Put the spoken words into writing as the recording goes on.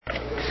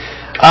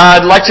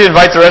I'd like to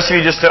invite the rest of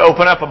you just to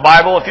open up a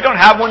Bible. If you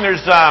don't have one,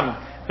 there's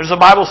a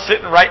Bible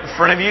sitting right in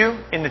front of you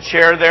in the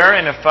chair there.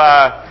 And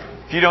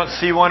if you don't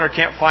see one or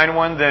can't find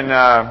one, then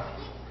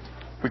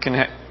we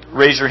can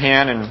raise your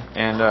hand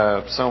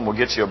and someone will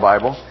get you a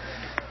Bible.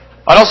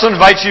 I'd also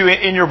invite you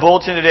in your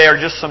bulletin today are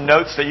just some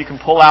notes that you can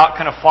pull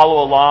out, kind of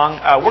follow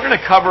along. We're going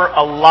to cover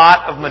a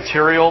lot of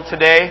material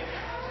today,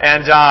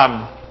 and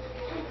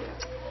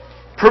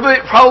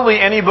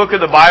probably any book of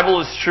the Bible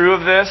is true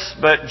of this,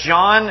 but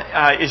John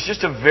is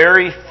just a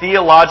very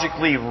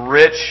theologically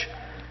rich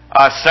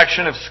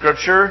section of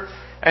Scripture.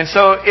 And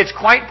so it's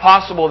quite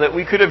possible that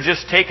we could have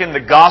just taken the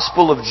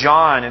Gospel of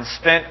John and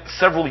spent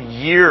several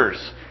years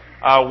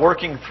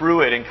working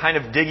through it and kind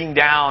of digging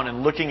down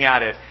and looking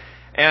at it.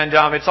 And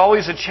it's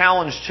always a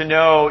challenge to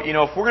know,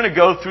 if we're going to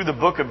go through the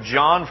book of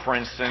John, for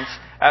instance,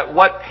 at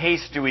what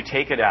pace do we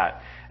take it at?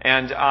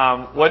 And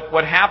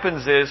what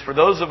happens is, for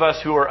those of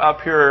us who are up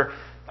here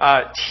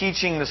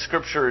teaching the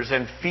Scriptures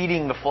and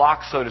feeding the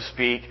flock, so to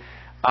speak,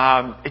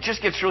 it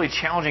just gets really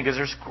challenging because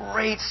there's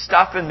great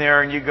stuff in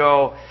there, and you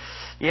go,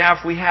 yeah,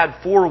 if we had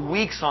 4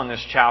 weeks on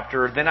this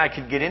chapter, then I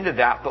could get into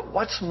that. But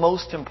what's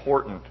most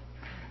important?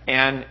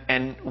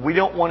 And we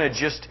don't want to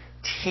just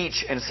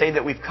teach and say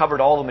that we've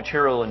covered all the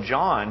material in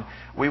John.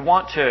 We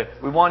want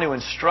to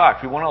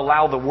instruct. We want to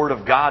allow the Word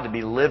of God to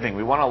be living.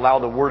 We want to allow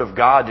the Word of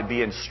God to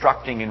be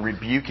instructing and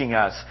rebuking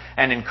us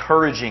and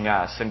encouraging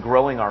us and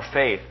growing our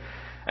faith.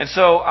 And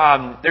so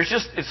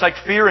it's like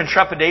fear and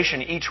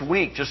trepidation each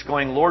week, just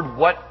going, Lord,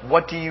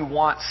 what do you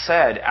want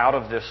said out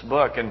of this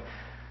book? And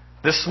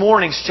this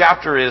morning's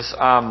chapter is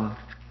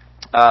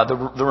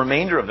the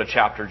remainder of the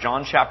chapter,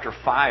 John chapter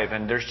 5,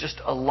 and there's just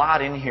a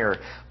lot in here.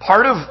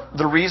 Part of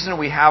the reason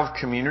we have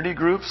community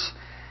groups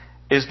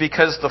is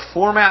because the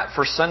format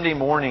for Sunday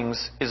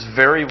mornings is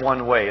very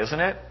one way, isn't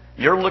it?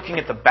 You're looking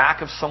at the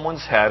back of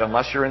someone's head,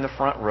 unless you're in the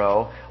front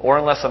row, or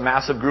unless a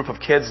massive group of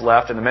kids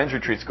left and the men's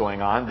retreat's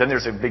going on. Then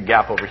there's a big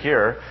gap over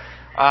here.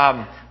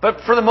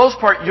 But for the most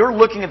part, you're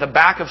looking at the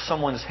back of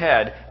someone's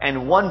head,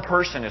 and one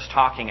person is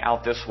talking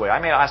out this way. I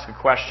may ask a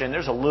question.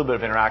 There's a little bit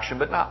of interaction,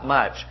 but not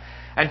much.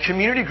 And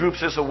community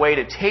groups is a way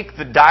to take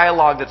the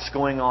dialogue that's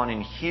going on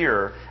in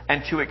here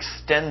and to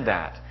extend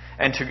that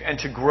and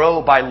to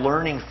grow by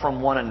learning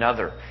from one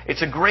another.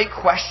 It's a great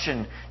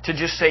question to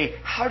just say,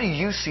 how do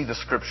you see the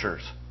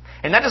Scriptures?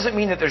 And that doesn't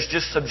mean that there's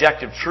just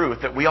subjective truth,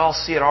 that we all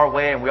see it our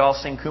way and we all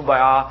sing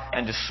Kumbaya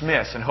and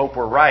dismiss and hope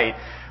we're right.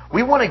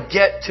 We want to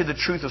get to the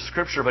truth of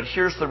Scripture, but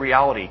here's the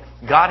reality.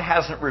 God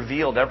hasn't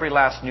revealed every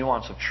last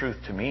nuance of truth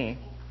to me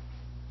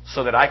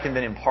so that I can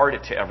then impart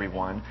it to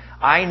everyone.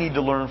 I need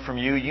to learn from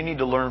you. You need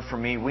to learn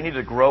from me. We need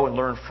to grow and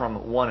learn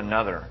from one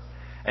another.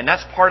 And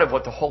that's part of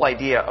what the whole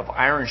idea of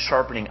iron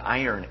sharpening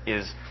iron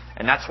is.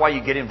 And that's why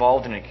you get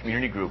involved in a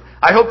community group.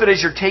 I hope that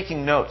as you're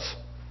taking notes,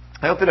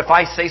 I hope that if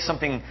I say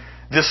something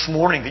this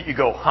morning that you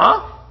go,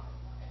 huh?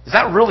 Is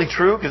that really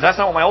true? Because that's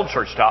not what my old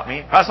church taught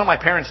me. That's not what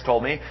my parents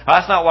told me.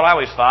 That's not what I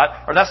always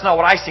thought. Or that's not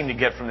what I seem to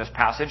get from this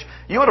passage.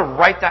 You ought to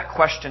write that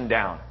question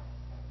down.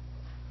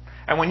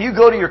 And when you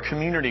go to your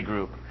community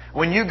group,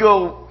 when you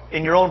go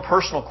in your own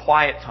personal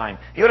quiet time,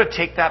 you ought to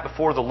take that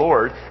before the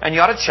Lord and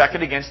you ought to check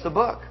it against the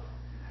book.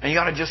 And you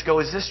ought to just go,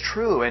 is this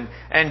true?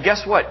 And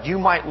guess what? You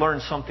might learn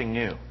something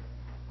new.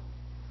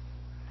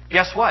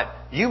 Guess what?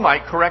 You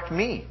might correct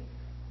me.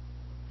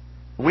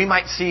 We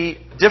might see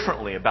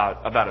differently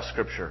about a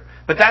Scripture.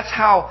 But that's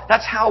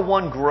how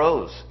one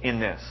grows in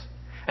this.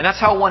 And that's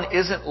how one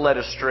isn't led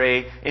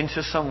astray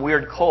into some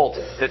weird cult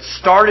that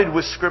started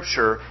with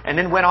Scripture and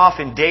then went off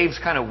in Dave's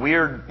kind of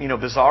weird,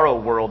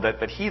 bizarro world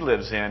that he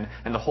lives in,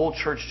 and the whole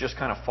church just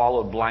kind of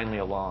followed blindly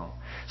along.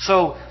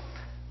 So,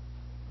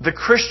 the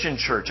Christian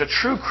church, a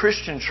true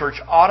Christian church,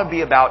 ought to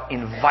be about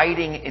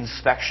inviting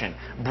inspection,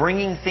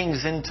 bringing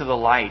things into the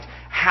light,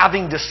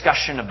 having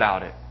discussion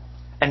about it,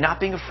 and not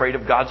being afraid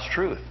of God's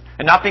truth.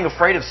 And not being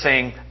afraid of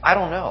saying, I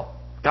don't know.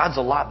 God's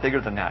a lot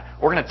bigger than that.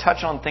 We're going to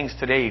touch on things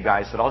today, you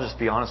guys, that I'll just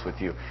be honest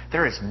with you.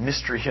 There is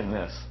mystery in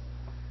this.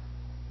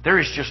 There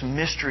is just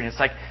mystery. And it's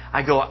like,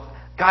 I go,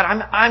 God,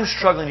 I'm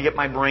struggling to get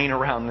my brain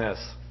around this.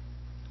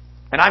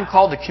 And I'm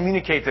called to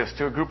communicate this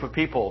to a group of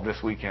people this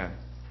weekend.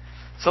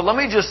 So let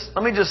me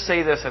just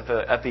say this at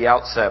the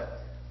outset.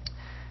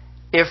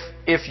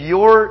 If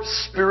your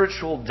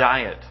spiritual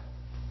diet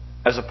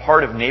as a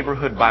part of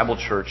Neighborhood Bible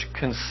Church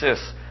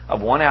consists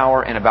of 1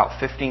 hour and about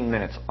 15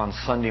 minutes on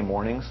Sunday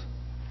mornings,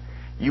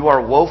 you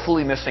are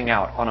woefully missing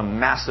out on a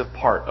massive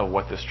part of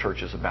what this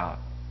church is about.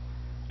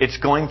 It's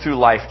going through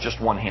life just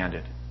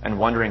one-handed and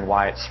wondering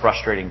why it's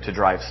frustrating to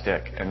drive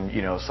stick and,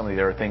 some of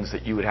the other things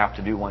that you would have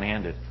to do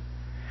one-handed.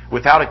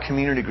 Without a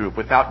community group,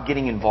 without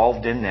getting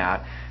involved in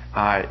that,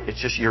 it's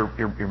just you're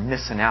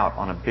missing out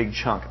on a big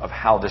chunk of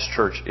how this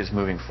church is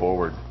moving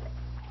forward.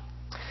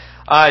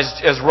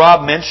 As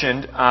Rob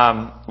mentioned,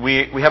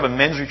 we have a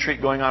men's retreat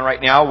going on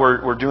right now.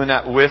 We're doing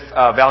that with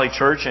Valley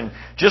Church, and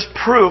just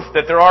proof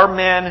that there are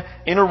men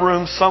in a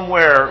room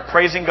somewhere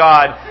praising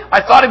God.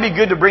 I thought it'd be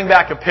good to bring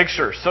back a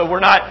picture, so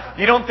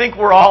you don't think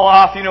we're all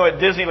off, at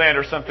Disneyland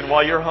or something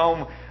while you're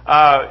home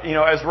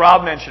as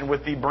Rob mentioned,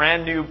 with the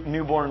brand new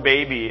newborn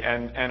baby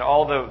and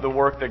all the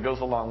work that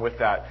goes along with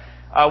that.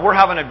 We're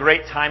having a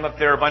great time up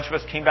there. A bunch of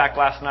us came back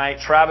last night.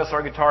 Travis,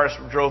 our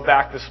guitarist, drove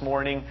back this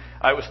morning.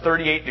 It was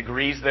 38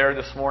 degrees there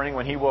this morning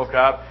when he woke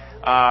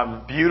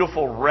up.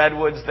 Beautiful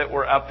redwoods that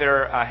we're up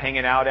there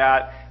hanging out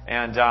at.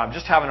 And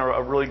just having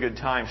a really good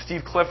time.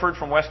 Steve Clifford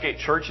from Westgate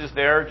Church is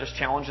there, just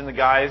challenging the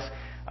guys.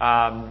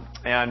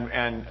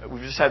 And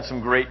we've just had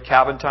some great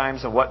cabin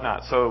times and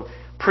whatnot. So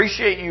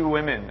appreciate you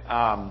women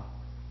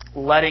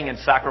letting and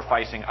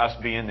sacrificing us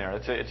being there.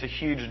 It's a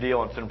huge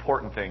deal. It's an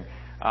important thing.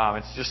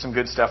 It's just some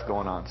good stuff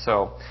going on.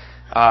 So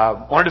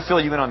wanted to fill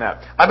you in on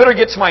that. I better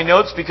get to my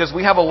notes because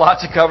we have a lot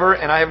to cover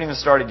and I haven't even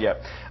started yet.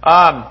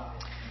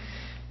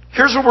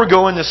 Here's where we're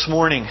going this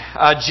morning.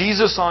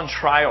 Jesus on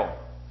trial.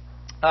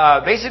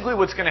 Basically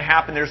what's going to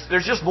happen,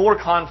 there's just more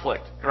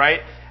conflict,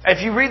 right?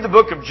 If you read the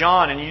book of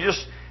John and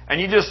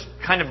you just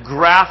kind of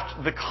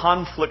graft the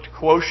conflict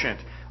quotient,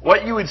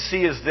 what you would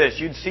see is this.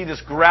 You'd see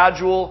this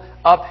gradual,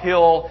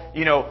 uphill,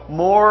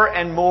 more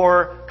and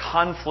more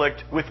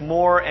conflict with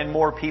more and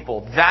more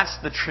people. That's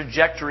the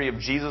trajectory of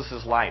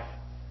Jesus' life.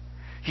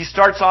 He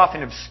starts off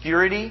in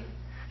obscurity.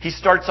 He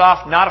starts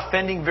off not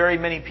offending very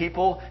many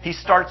people. He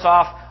starts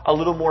off a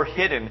little more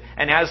hidden.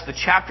 And as the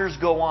chapters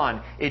go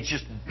on, it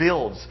just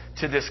builds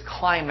to this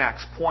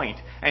climax point.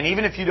 And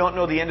even if you don't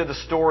know the end of the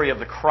story of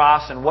the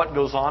cross and what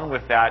goes on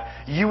with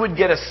that, you would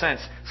get a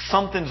sense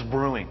something's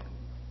brewing.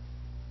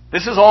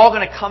 This is all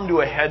going to come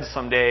to a head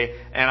someday,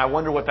 and I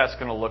wonder what that's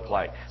going to look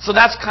like. So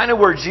that's kind of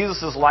where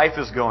Jesus' life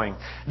is going.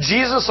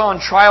 Jesus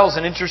on trial is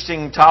an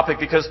interesting topic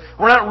because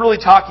we're not really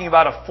talking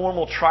about a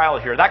formal trial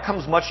here. That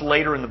comes much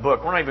later in the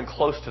book. We're not even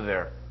close to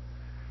there.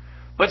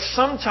 But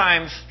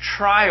sometimes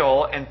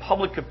trial and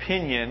public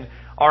opinion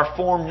are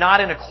formed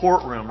not in a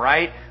courtroom,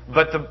 right?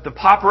 But the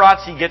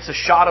paparazzi gets a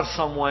shot of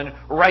someone,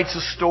 writes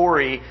a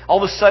story.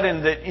 All of a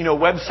sudden,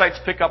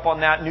 websites pick up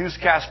on that,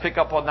 newscasts pick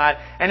up on that,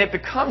 and it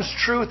becomes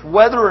truth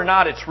whether or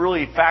not it's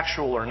really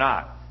factual or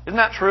not. Isn't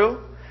that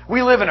true?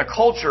 We live in a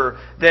culture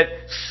that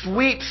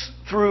sweeps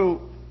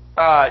through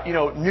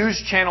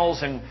news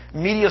channels and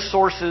media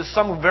sources,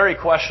 some very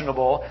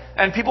questionable,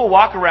 and people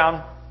walk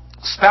around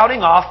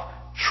spouting off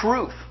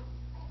truth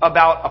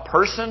about a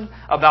person,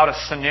 about a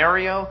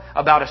scenario,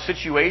 about a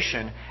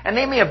situation. And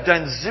they may have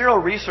done zero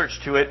research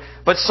to it,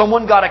 but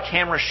someone got a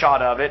camera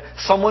shot of it,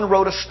 someone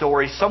wrote a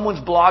story, someone's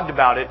blogged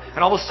about it, and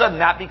all of a sudden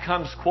that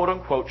becomes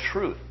quote-unquote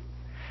truth.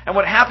 And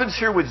what happens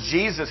here with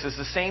Jesus is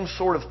the same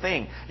sort of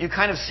thing. You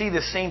kind of see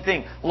the same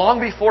thing. Long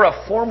before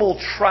a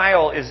formal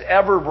trial is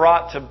ever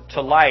brought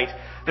to light,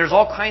 there's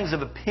all kinds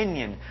of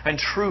opinion and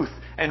truth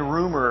and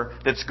rumor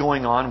that's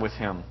going on with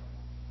Him.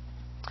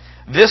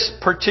 This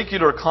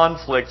particular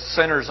conflict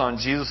centers on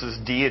Jesus'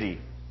 deity.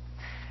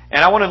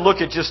 And I want to look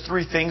at just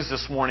three things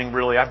this morning,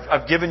 really.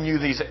 I've given you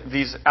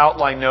these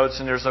outline notes,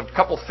 and there's a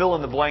couple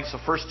fill-in-the-blanks, the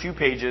first 2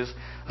 pages.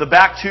 The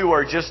back 2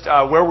 are just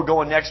where we're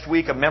going next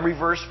week, a memory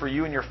verse for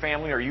you and your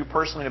family or you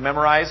personally to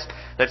memorize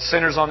that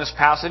centers on this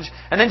passage.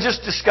 And then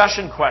just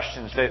discussion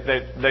questions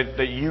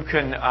that you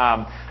can,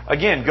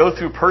 again, go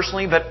through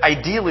personally, but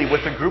ideally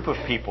with a group of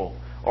people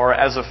or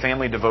as a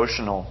family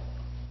devotional.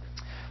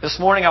 This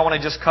morning I want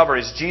to just cover,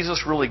 is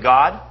Jesus really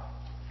God?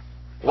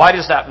 Why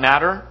does that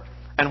matter?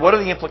 And what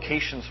are the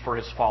implications for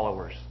His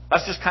followers?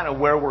 That's just kind of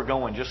where we're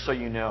going, just so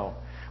you know.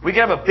 We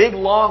can have a big,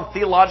 long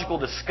theological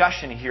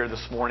discussion here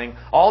this morning,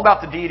 all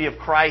about the deity of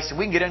Christ, and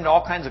we can get into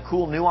all kinds of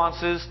cool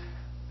nuances.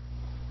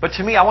 But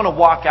to me, I want to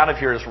walk out of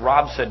here, as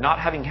Rob said, not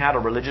having had a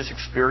religious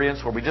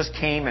experience where we just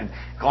came and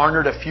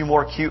garnered a few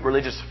more cute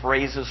religious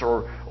phrases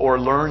or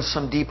learned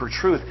some deeper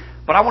truth.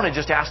 But I want to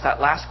just ask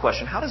that last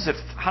question. How does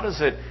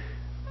it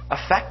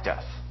affect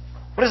us?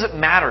 What does it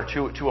matter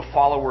to a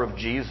follower of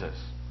Jesus?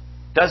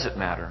 Does it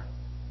matter?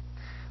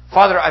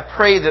 Father, I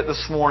pray that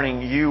this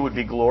morning You would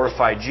be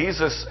glorified.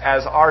 Jesus,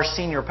 as our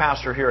senior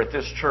pastor here at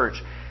this church,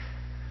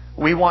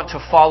 we want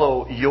to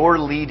follow Your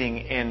leading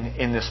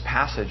in this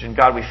passage. And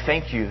God, we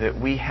thank You that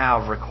we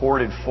have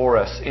recorded for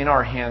us in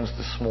our hands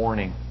this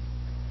morning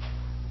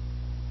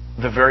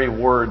the very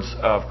words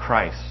of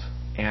Christ.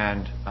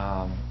 And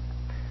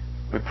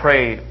we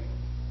pray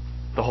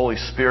the Holy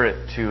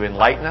Spirit to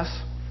enlighten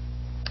us,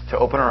 to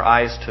open our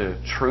eyes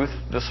to truth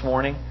this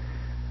morning.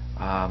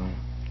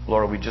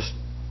 Lord, we just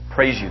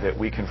praise You that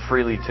we can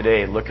freely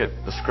today look at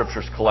the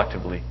Scriptures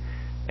collectively.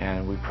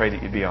 And we pray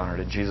that You'd be honored.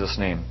 In Jesus'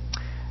 name,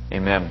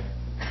 amen.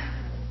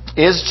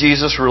 Is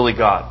Jesus really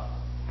God?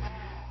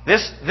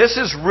 This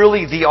is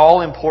really the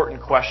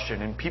all-important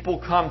question. And people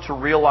come to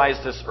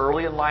realize this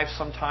early in life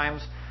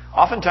sometimes.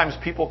 Oftentimes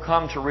people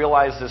come to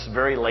realize this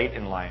very late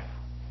in life.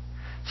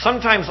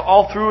 Sometimes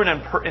all through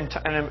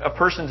a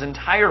person's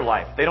entire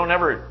life. They don't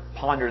ever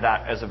ponder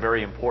that as a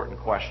very important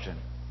question.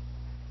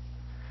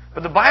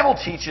 But the Bible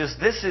teaches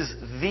this is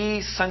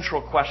the central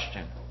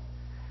question.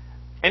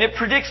 And it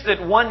predicts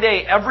that one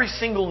day every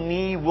single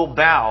knee will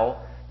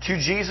bow to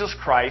Jesus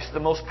Christ,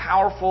 the most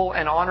powerful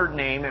and honored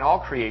name in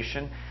all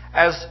creation,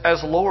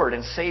 as Lord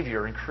and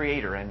Savior and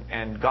Creator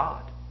and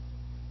God.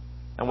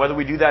 and whether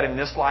we do that in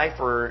this life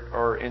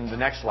or in the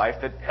next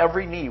life, that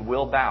every knee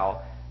will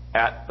bow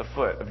at the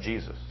foot of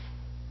Jesus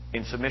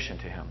in submission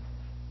to Him.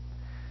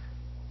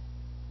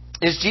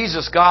 Is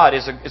Jesus God?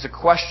 Is a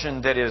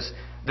question that is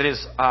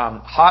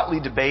hotly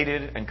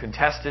debated and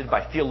contested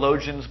by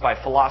theologians, by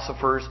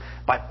philosophers,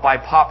 by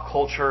pop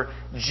culture.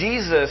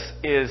 Jesus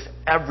is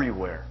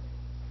everywhere.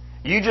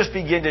 You just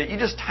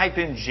type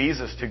in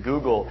Jesus to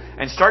Google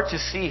and start to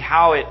see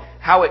how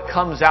it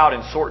comes out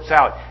and sorts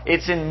out.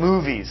 It's in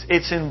movies,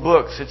 it's in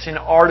books, it's in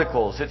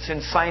articles, it's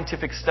in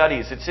scientific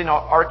studies, it's in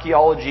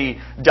archaeology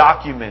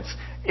documents.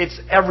 It's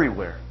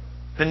everywhere.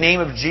 The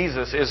name of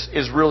Jesus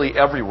is really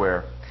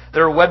everywhere.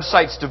 There are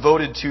websites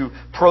devoted to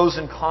pros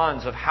and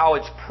cons of how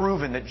it's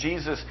proven that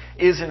Jesus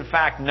is in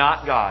fact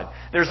not God.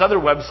 There's other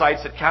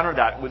websites that counter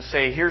that and would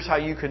say, here's how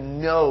you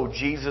can know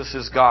Jesus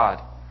is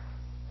God.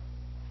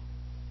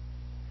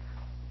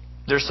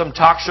 There's some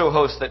talk show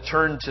hosts that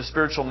turn to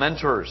spiritual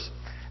mentors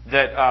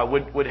that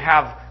would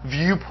have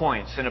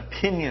viewpoints and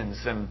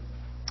opinions and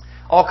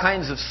all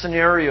kinds of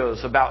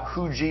scenarios about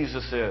who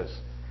Jesus is.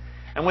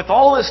 And with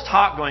all this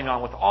talk going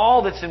on, with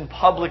all that's in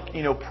public,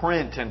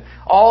 print, and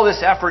all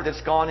this effort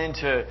that's gone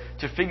into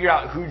to figure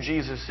out who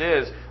Jesus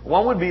is,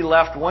 one would be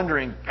left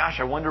wondering, gosh,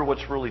 I wonder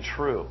what's really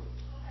true.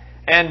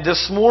 And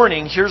this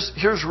morning,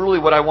 here's really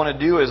what I want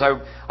to do is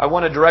I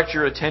want to direct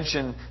your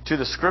attention to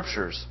the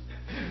Scriptures.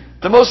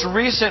 The most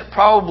recent,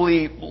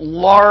 probably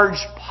large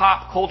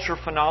pop culture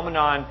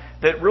phenomenon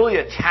that really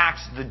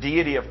attacks the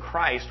deity of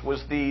Christ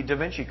was the Da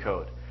Vinci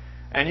Code.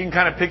 And you can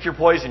kind of pick your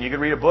poison. You could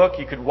read a book,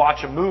 you could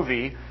watch a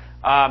movie.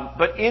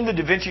 But in the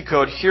Da Vinci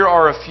Code, here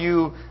are a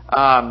few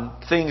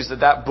things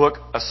that book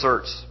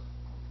asserts.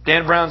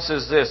 Dan Brown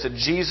says this, that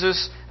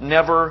Jesus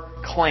never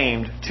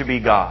claimed to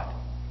be God.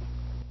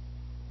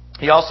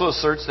 He also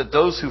asserts that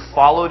those who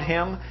followed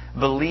Him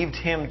believed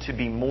Him to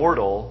be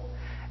mortal,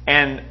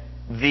 and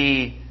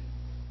the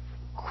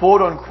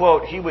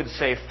quote-unquote, he would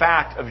say,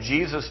 fact of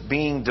Jesus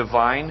being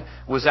divine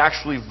was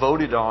actually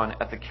voted on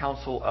at the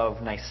Council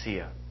of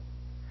Nicaea.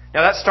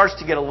 Now that starts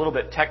to get a little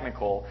bit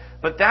technical,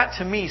 but that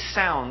to me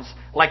sounds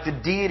like the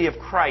deity of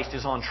Christ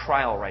is on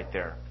trial right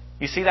there.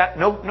 You see that?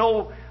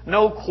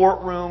 No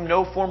courtroom,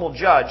 no formal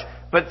judge,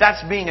 but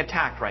that's being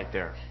attacked right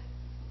there.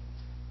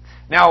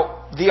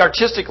 Now, the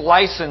artistic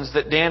license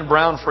that Dan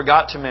Brown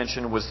forgot to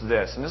mention was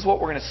this, and this is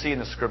what we're going to see in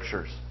the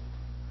Scriptures.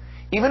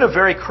 Even a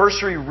very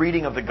cursory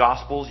reading of the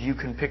Gospels, you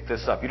can pick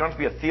this up. You don't have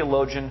to be a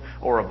theologian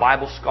or a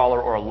Bible scholar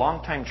or a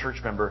longtime church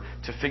member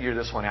to figure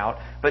this one out.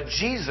 But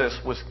Jesus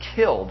was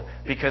killed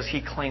because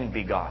He claimed to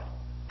be God.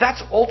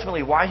 That's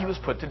ultimately why He was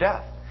put to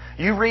death.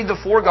 You read the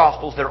 4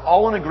 Gospels, they're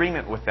all in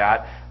agreement with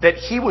that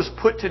He was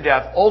put to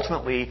death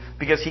ultimately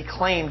because He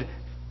claimed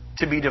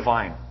to be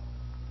divine.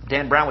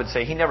 Dan Brown would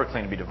say He never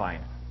claimed to be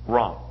divine.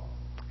 Wrong.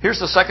 Here's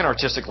the second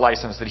artistic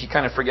license that he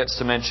kind of forgets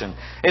to mention,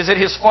 is that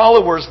His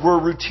followers were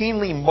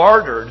routinely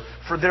martyred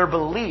for their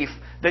belief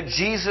that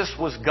Jesus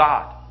was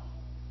God.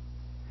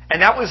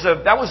 And that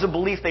was a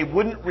belief they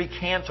wouldn't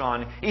recant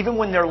on even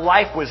when their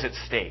life was at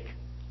stake.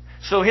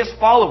 So His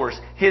followers,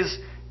 His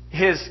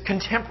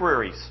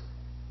contemporaries,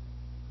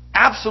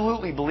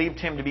 absolutely believed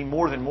Him to be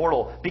more than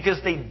mortal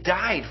because they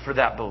died for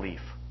that belief.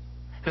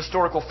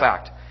 Historical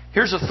fact.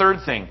 Here's a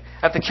third thing.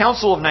 At the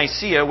Council of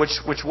Nicaea,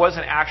 which was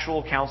an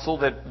actual council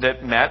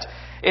that met,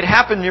 it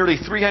happened nearly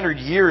 300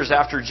 years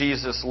after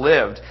Jesus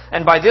lived.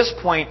 And by this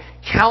point,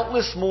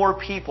 countless more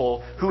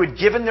people who had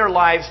given their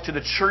lives to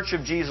the Church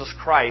of Jesus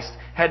Christ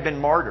had been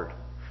martyred.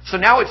 So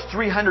now it's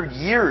 300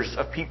 years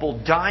of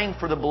people dying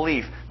for the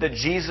belief that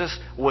Jesus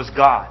was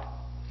God.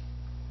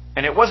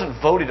 And it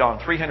wasn't voted on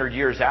 300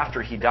 years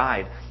after He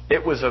died.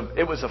 It was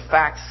a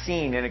fact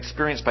seen and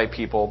experienced by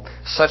people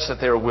such that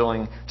they were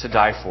willing to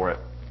die for it.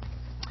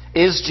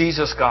 Is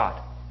Jesus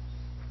God?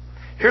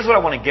 Here's what I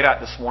want to get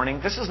at this morning.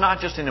 This is not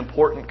just an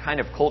important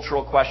kind of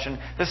cultural question.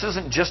 This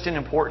isn't just an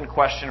important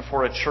question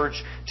for a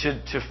church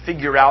to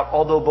figure out,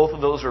 although both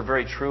of those are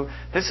very true.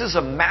 This is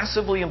a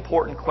massively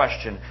important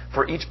question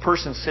for each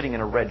person sitting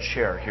in a red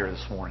chair here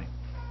this morning.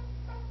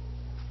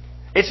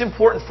 It's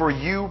important for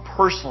you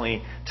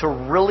personally to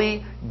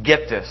really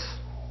get this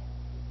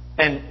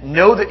and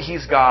know that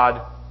He's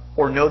God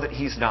or know that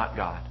He's not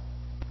God.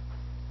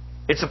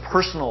 It's a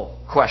personal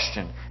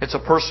question. It's a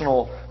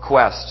personal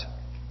quest.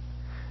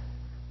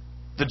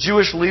 The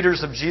Jewish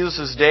leaders of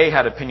Jesus' day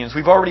had opinions.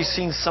 We've already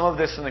seen some of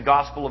this in the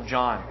Gospel of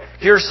John.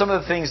 Here are some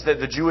of the things that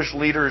the Jewish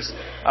leaders,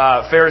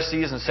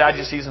 Pharisees and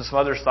Sadducees and some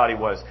others thought He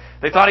was.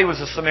 They thought He was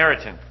a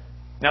Samaritan.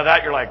 Now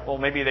that you're like, well,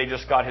 maybe they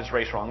just got His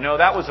race wrong. No,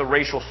 that was a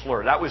racial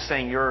slur. That was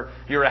saying you're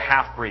a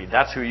half-breed.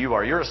 That's who you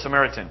are. You're a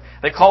Samaritan.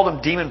 They called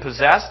Him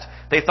demon-possessed.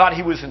 They thought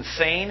He was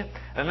insane.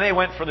 And then they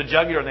went for the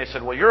jugular and they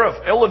said, well, you're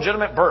of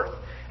illegitimate birth.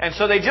 And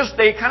so they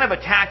kind of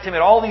attacked Him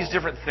at all these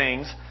different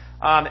things.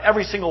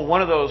 Every single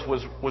one of those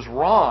was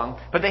wrong,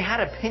 but they had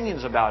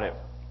opinions about it.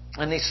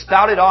 And they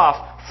spouted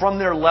off from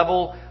their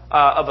level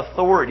of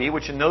authority,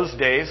 which in those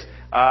days,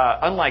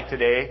 unlike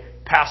today,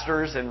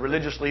 pastors and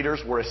religious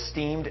leaders were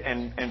esteemed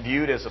and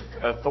viewed as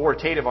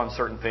authoritative on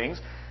certain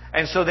things.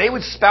 And so they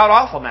would spout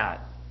off on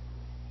that.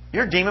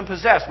 You're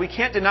demon-possessed. We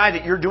can't deny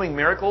that you're doing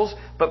miracles,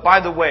 but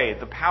by the way,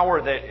 the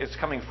power that it's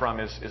coming from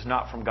is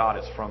not from God,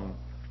 it's from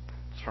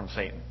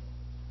Satan.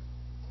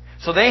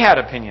 So they had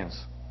opinions.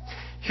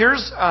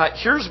 Here's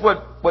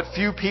what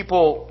few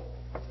people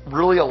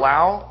really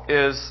allow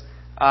is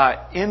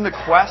in the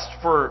quest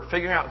for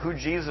figuring out who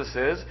Jesus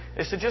is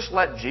to just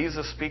let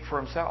Jesus speak for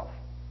himself.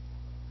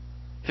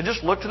 To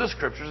just look to the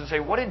Scriptures and say,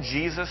 what did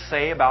Jesus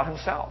say about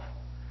himself?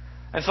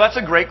 And so that's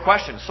a great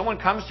question. Someone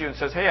comes to you and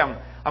says, hey,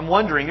 I'm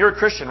wondering, you're a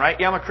Christian, right?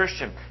 Yeah, I'm a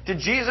Christian. Did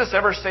Jesus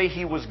ever say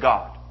he was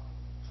God?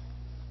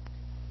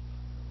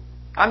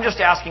 I'm just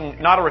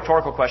asking, not a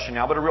rhetorical question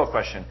now, but a real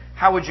question.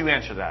 How would you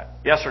answer that?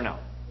 Yes or no?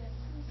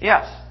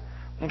 Yes.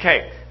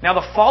 Okay. Now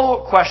the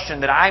follow-up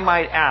question that I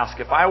might ask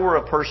if I were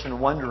a person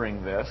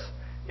wondering this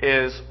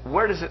is,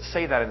 where does it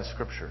say that in the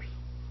Scriptures?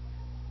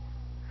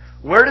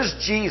 Where does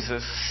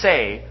Jesus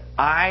say,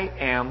 I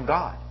am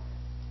God?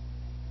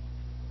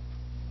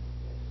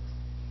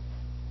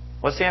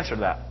 What's the answer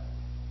to that?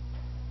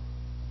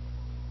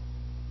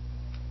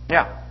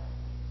 Yeah.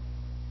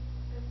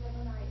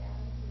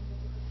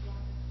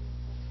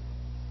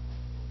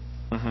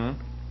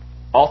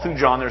 All through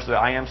John, there's the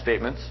I am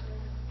statements.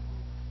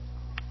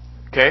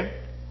 Okay?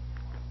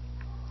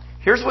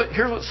 Here's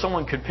what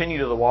someone could pin you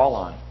to the wall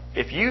on.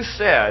 If you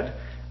said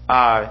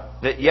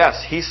that,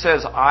 yes, he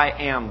says, I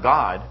am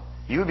God,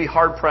 you would be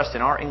hard-pressed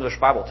in our English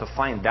Bible to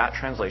find that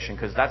translation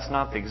because that's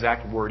not the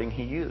exact wording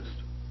he used.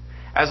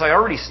 As I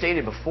already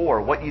stated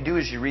before, what you do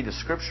as you read the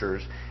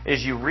Scriptures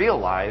is you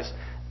realize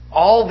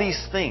all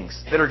these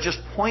things that are just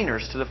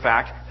pointers to the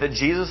fact that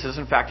Jesus is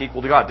in fact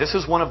equal to God. This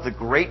is one of the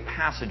great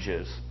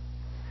passages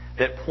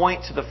that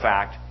point to the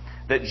fact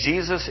that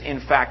Jesus in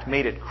fact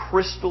made it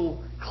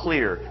crystal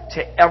clear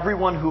to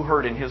everyone who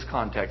heard in his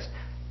context,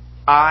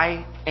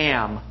 I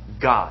am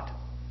God.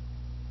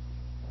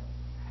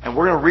 And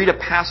we're going to read a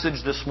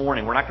passage this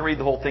morning. We're not going to read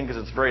the whole thing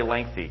because it's very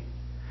lengthy.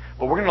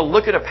 But we're going to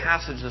look at a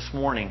passage this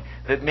morning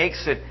that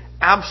makes it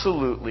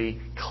absolutely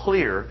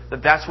clear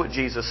that that's what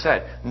Jesus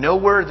said.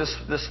 Nowhere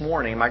this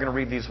morning am I going to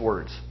read these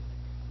words.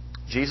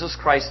 Jesus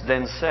Christ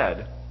then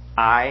said,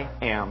 I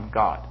am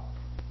God.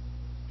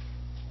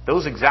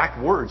 Those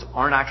exact words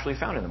aren't actually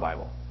found in the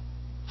Bible.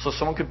 So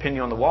someone could pin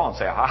you on the wall and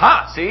say,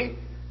 aha, see?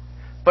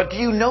 But do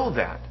you know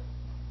that?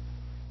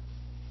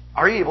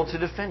 Are you able to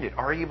defend it?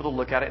 Are you able to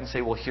look at it and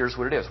say, well, here's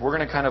what it is? We're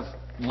going to kind of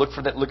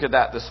look at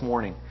that this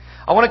morning.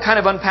 I want to kind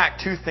of unpack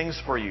two things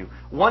for you.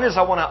 One is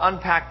I want to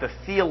unpack the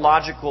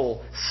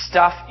theological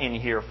stuff in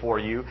here for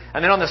you.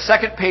 And then on the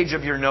second page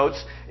of your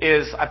notes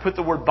is I put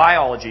the word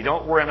biology.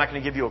 Don't worry, I'm not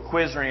going to give you a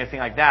quiz or anything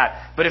like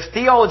that. But if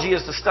theology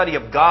is the study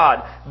of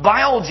God,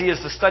 biology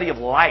is the study of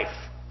life.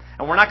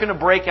 And we're not going to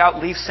break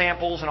out leaf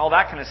samples and all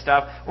that kind of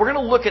stuff. We're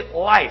going to look at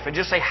life and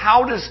just say,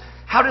 how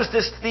does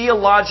this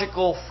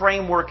theological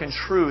framework and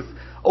truth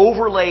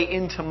overlay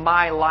into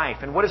my life?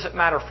 And what does it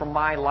matter for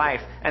my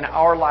life and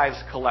our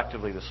lives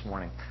collectively this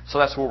morning? So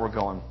that's where we're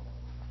going.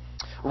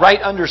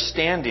 Right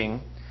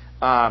understanding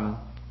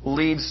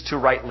leads to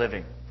right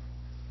living.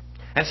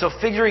 And so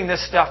figuring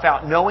this stuff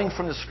out, knowing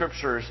from the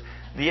Scriptures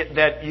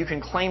that you can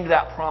claim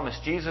that promise,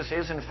 Jesus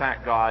is in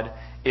fact God,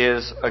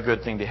 is a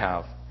good thing to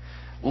have.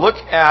 Look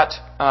at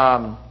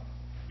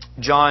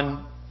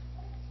John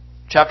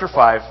chapter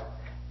 5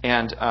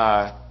 and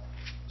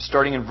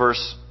starting in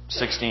verse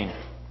 16.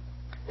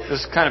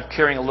 This is kind of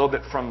carrying a little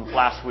bit from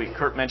last week.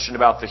 Kurt mentioned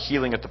about the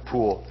healing at the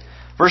pool.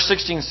 Verse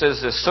 16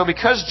 says this, so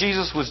because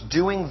Jesus was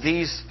doing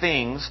these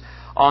things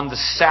on the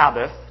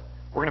Sabbath,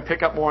 we're going to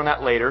pick up more on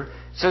that later,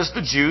 it says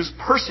the Jews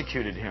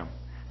persecuted him.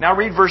 Now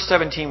read verse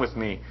 17 with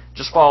me.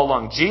 Just follow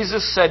along.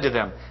 Jesus said to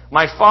them,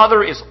 my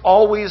Father is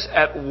always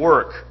at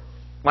work.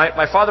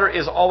 My Father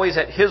is always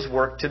at His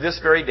work to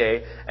this very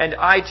day, and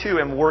I too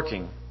am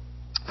working.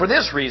 For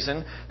this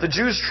reason, the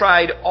Jews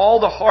tried all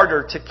the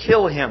harder to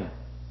kill Him.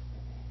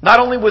 Not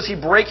only was He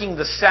breaking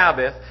the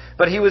Sabbath,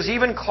 but He was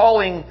even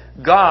calling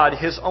God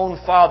His own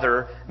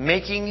Father,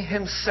 making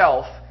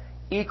Himself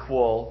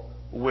equal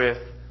with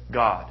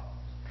God.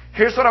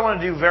 Here's what I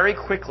want to do very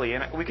quickly,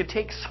 and we could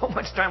take so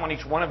much time on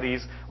each one of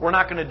these. We're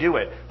not going to do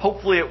it.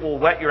 Hopefully it will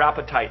whet your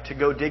appetite to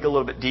go dig a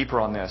little bit deeper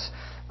on this.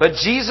 But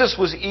Jesus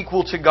was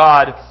equal to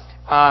God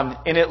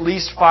in at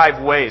least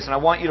 5 ways. And I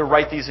want you to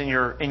write these in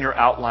your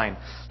outline.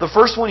 The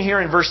first one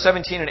here in verse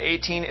 17 and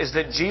 18 is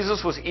that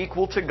Jesus was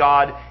equal to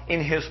God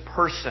in His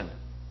person.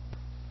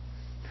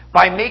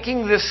 By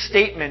making this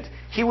statement,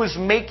 He was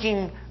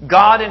making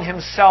God and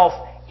Himself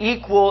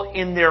equal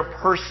in their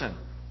person.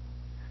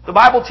 The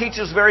Bible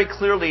teaches very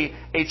clearly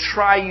a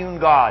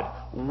triune God.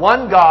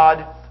 One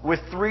God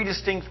with 3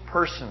 distinct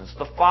persons.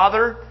 The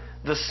Father,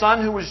 the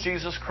Son who was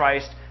Jesus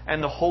Christ,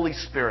 and the Holy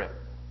Spirit.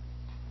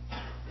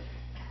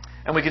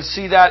 And we can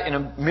see that in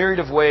a myriad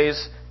of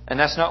ways, and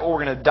that's not what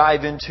we're going to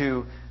dive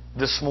into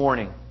this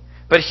morning.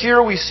 But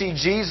here we see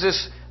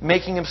Jesus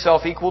making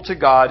Himself equal to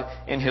God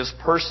in His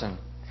person.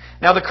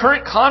 Now the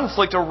current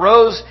conflict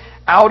arose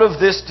out of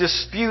this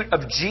dispute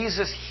of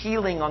Jesus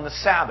healing on the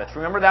Sabbath.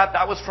 Remember that?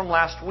 That was from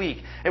last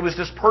week. It was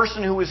this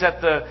person who was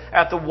at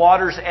the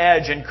water's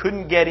edge and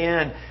couldn't get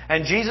in.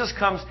 And Jesus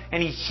comes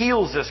and He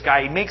heals this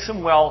guy. He makes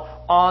him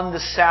well on the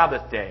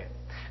Sabbath day.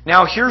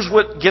 Now, here's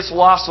what gets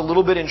lost a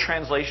little bit in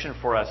translation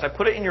for us. I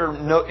put it in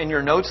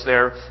your notes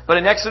there, but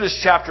in Exodus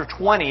chapter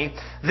 20,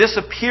 this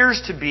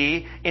appears to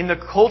be, in the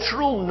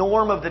cultural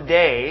norm of the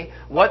day,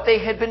 what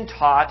they had been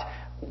taught.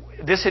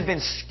 This had been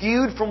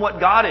skewed from what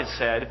God had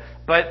said,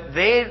 but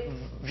they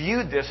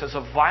viewed this as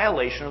a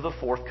violation of the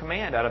fourth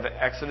command out of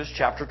Exodus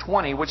chapter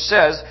 20, which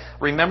says,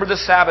 "Remember the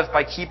Sabbath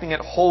by keeping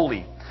it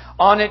holy.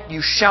 On it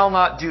you shall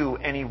not do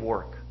any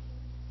work."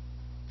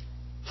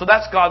 So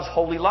that's God's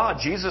holy law.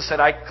 Jesus said,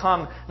 "I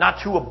come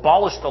not to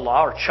abolish the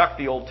law or chuck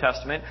the Old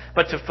Testament,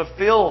 but to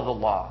fulfill the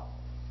law."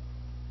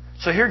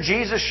 So here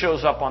Jesus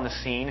shows up on the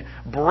scene,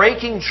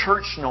 breaking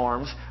church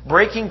norms,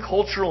 breaking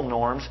cultural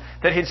norms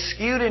that had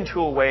skewed into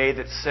a way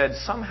that said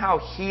somehow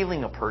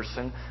healing a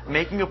person,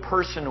 making a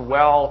person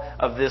well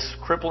of this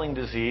crippling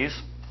disease,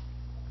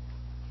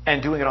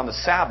 and doing it on the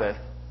Sabbath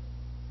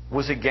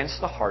was against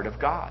the heart of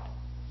God.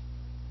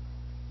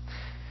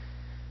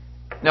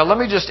 Now, let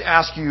me just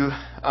ask you,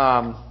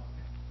 how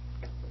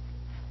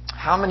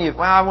many?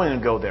 Well, I won't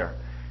even go there.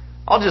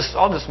 I'll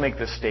just make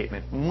this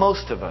statement.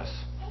 Most of us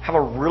have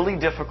a really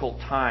difficult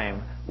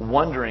time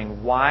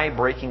wondering why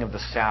breaking of the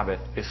Sabbath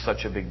is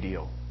such a big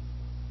deal.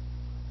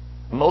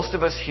 Most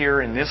of us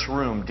here in this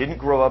room didn't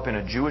grow up in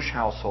a Jewish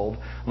household.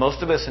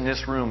 Most of us in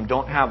this room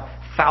don't have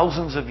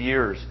thousands of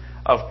years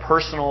of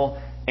personal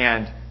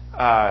and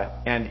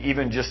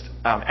even just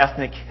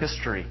ethnic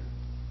history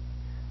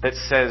that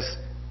says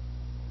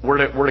we're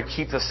to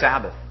keep the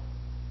Sabbath,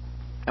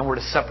 and we're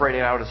to separate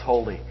it out as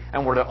holy,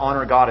 and we're to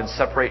honor God and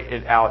separate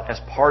it out as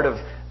part of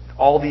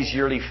all these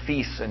yearly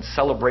feasts and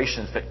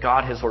celebrations that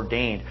God has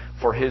ordained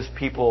for His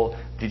people,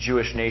 the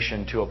Jewish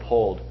nation, to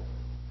uphold.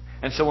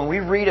 And so when we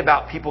read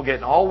about people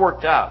getting all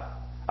worked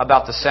up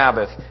about the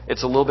Sabbath,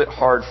 it's a little bit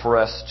hard for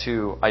us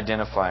to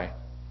identify.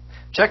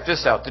 Check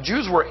this out. The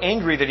Jews were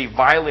angry that He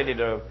violated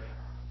a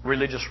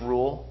religious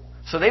rule,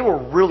 so they were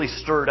really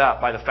stirred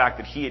up by the fact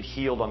that He had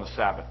healed on the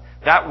Sabbath.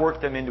 That worked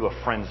them into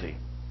a frenzy.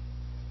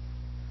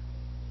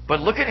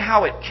 But look at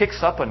how it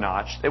kicks up a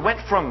notch. They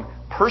went from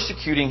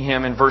persecuting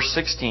Him in verse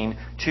 16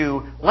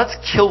 to let's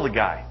kill the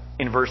guy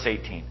in verse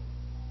 18.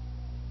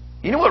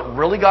 You know what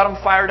really got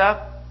them fired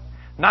up?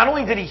 Not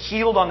only did He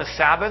heal on the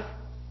Sabbath,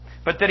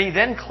 but that He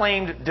then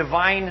claimed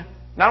divine,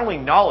 not only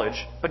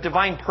knowledge, but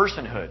divine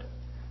personhood.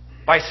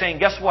 By saying,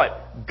 guess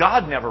what?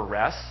 God never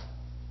rests.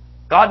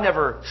 God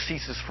never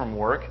ceases from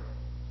work.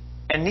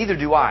 And neither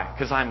do I,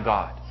 because I'm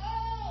God.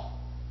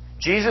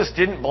 Jesus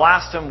didn't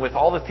blast them with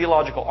all the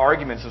theological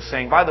arguments of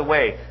saying, by the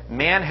way,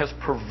 man has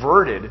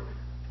perverted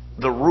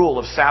the rule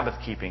of Sabbath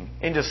keeping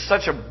into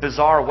such a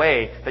bizarre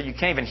way that you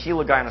can't even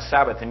heal a guy on a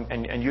Sabbath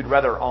and you'd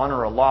rather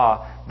honor a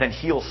law than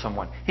heal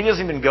someone. He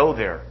doesn't even go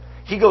there.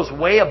 He goes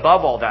way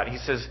above all that. He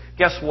says,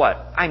 guess what?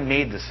 I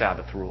made the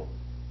Sabbath rule.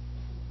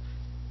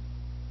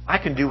 I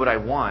can do what I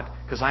want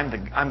because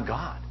I'm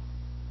God.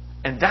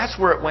 And that's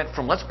where it went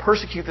from let's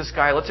persecute this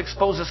guy, let's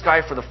expose this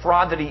guy for the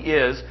fraud that he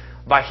is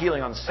by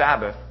healing on the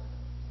Sabbath,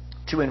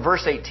 to in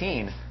verse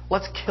 18,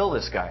 let's kill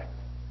this guy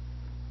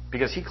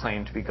because he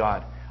claimed to be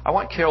God. I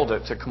want Carol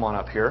to come on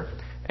up here.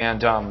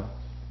 And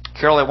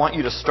Carol, I want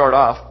you to start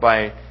off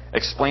by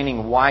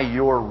explaining why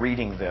you're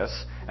reading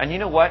this. And you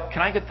know what?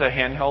 Can I get the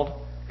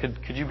handheld?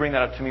 Could you bring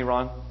that up to me,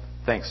 Ron?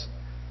 Thanks.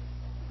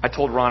 I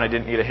told Ron I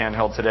didn't need a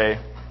handheld today.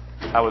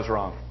 I was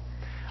wrong.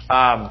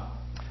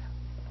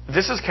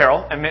 This is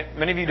Carol, and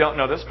many of you don't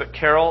know this, but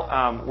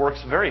Carol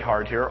works very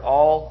hard here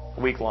all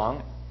week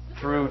long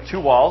through two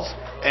walls,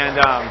 and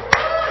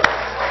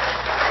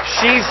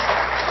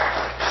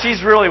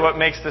she's really what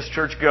makes this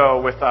church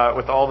go with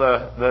all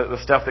the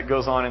stuff that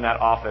goes on in that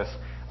office.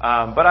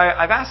 But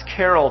I've asked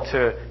Carol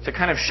to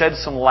kind of shed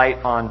some light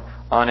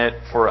on it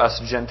for us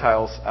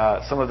Gentiles,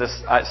 some of this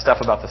stuff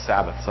about the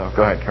Sabbath. So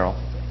go ahead, Carol.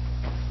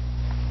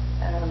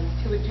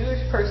 To a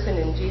Jewish person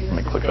in Jesus'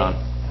 Let me click day.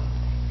 on.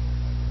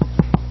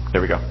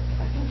 There we go.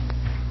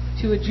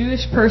 To a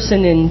Jewish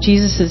person in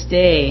Jesus'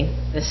 day,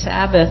 the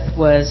Sabbath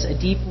was a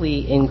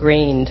deeply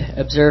ingrained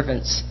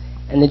observance,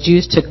 and the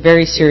Jews took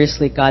very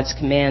seriously God's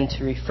command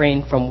to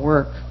refrain from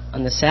work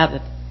on the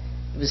Sabbath.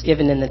 It was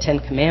given in the Ten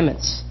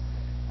Commandments.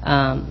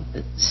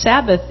 The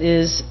Sabbath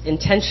is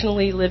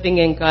intentionally living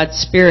in God's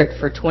Spirit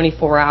for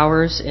 24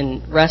 hours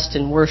in rest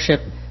and worship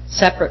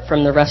separate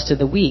from the rest of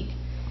the week.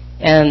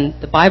 And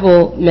the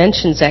Bible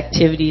mentions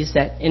activities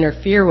that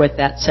interfere with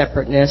that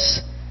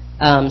separateness,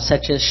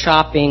 such as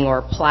shopping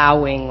or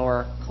plowing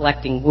or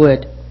collecting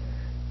wood.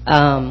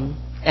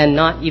 And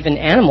not even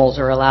animals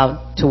are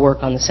allowed to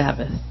work on the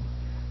Sabbath.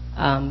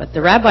 But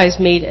the rabbis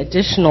made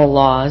additional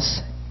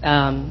laws,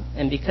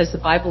 and because the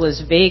Bible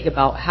is vague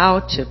about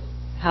how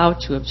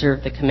to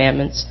observe the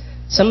commandments,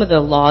 some of the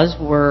laws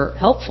were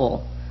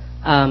helpful,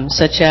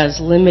 such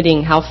as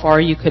limiting how far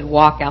you could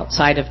walk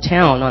outside of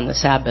town on the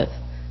Sabbath,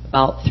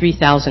 about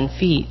 3,000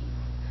 feet.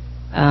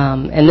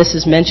 And this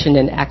is mentioned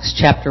in Acts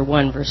chapter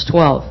 1, verse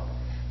 12.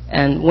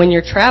 And when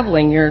you're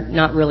traveling, you're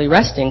not really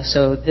resting,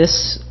 so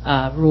this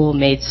rule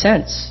made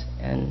sense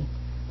and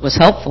was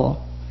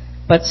helpful.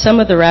 But some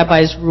of the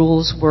rabbis'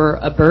 rules were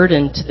a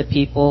burden to the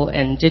people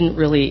and didn't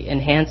really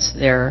enhance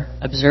their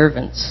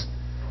observance.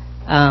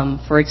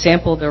 For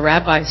example, the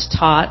rabbis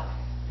taught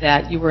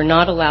that you were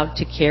not allowed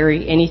to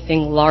carry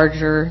anything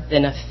larger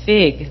than a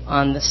fig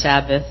on the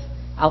Sabbath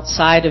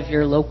outside of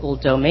your local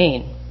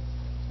domain.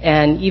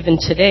 And even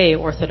today,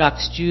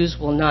 Orthodox Jews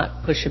will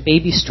not push a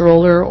baby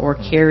stroller or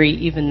carry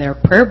even their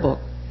prayer book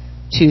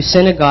to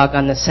synagogue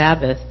on the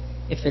Sabbath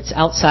if it's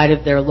outside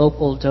of their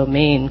local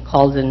domain,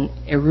 called an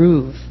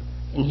eruv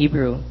in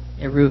Hebrew,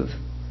 eruv.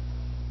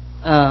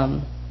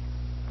 And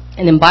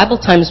in Bible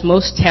times,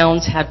 most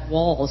towns had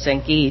walls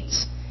and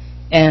gates,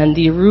 and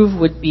the eruv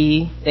would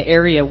be the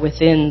area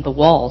within the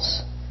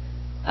walls.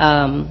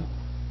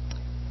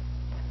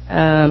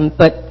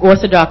 But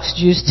Orthodox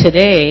Jews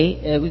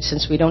today,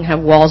 since we don't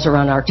have walls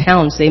around our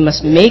towns, they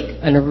must make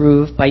an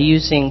eruv by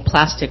using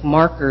plastic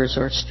markers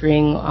or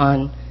string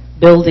on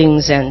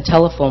buildings and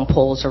telephone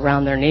poles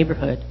around their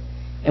neighborhood.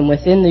 And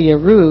within the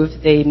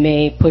eruv, they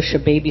may push a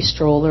baby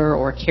stroller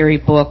or carry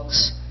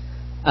books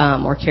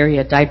or carry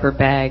a diaper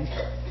bag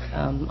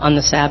on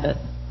the Sabbath.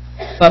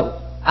 But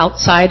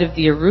outside of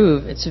the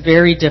eruv, it's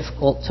very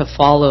difficult to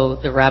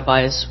follow the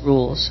rabbi's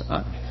rules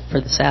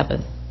for the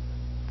Sabbath.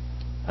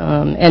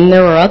 And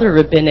there are other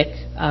rabbinic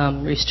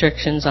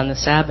restrictions on the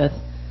Sabbath.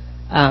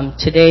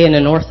 Today in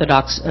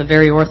a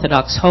very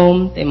Orthodox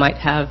home, they might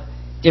have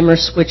dimmer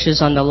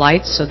switches on the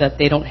lights so that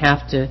they don't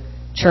have to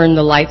turn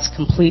the lights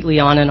completely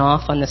on and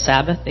off on the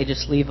Sabbath. They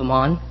just leave them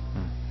on.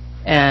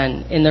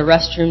 And in the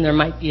restroom, there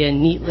might be a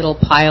neat little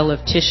pile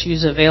of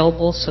tissues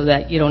available so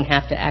that you don't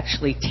have to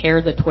actually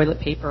tear the toilet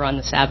paper on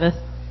the Sabbath,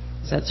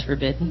 because that's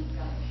forbidden.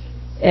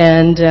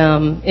 And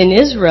in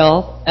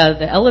Israel,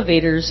 the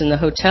elevators in the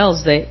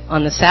hotels,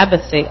 on the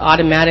Sabbath, they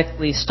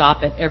automatically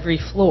stop at every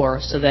floor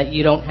so that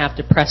you don't have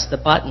to press the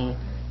button,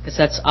 because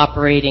that's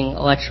operating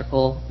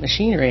electrical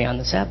machinery on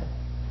the Sabbath.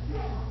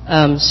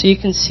 So you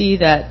can see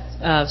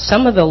that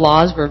some of the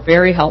laws were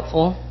very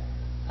helpful,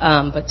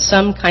 but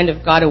some kind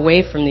of got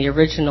away from the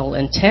original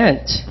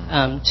intent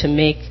to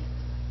make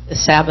the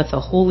Sabbath a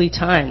holy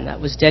time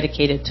that was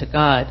dedicated to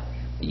God.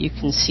 You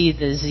can see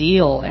the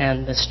zeal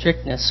and the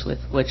strictness with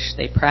which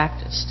they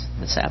practiced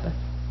the Sabbath.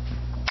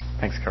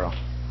 Thanks, Carol.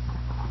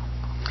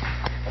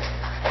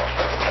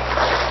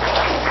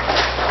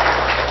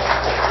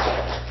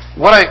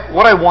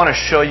 What I want to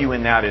show you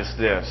in that is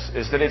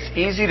that it's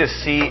easy to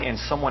see in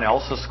someone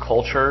else's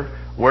culture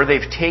where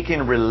they've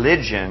taken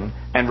religion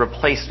and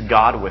replaced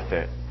God with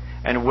it,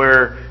 and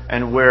where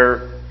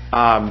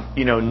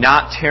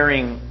not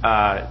tearing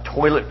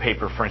toilet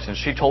paper, for instance.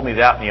 She told me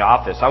that in the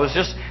office. I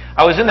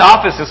was in the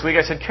office this week.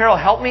 I said, Carol,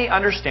 help me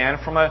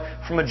understand from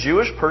a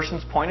Jewish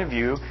person's point of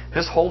view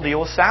this whole deal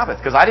with Sabbath,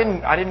 because I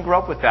didn't grow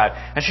up with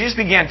that. And she just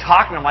began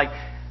talking. I'm like,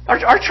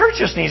 our church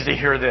just needs to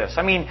hear this.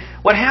 I mean,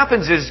 what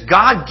happens is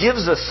God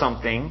gives us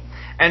something,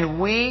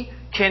 and we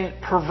can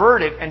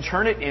pervert it and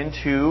turn it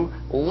into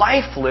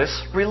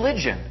lifeless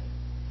religion.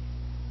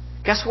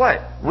 Guess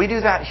what? We do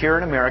that here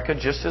in America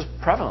just as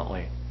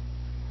prevalently.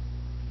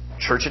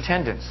 Church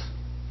attendance,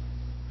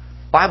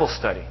 Bible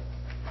study,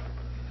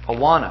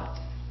 Awana,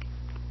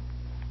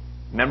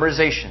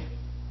 memorization,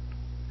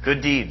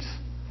 good deeds.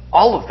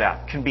 All of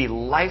that can be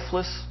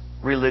lifeless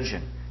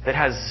religion that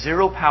has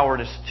zero power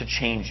to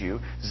change you,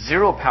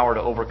 zero power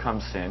to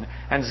overcome sin,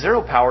 and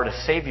zero power to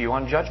save you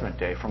on Judgment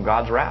Day from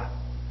God's wrath.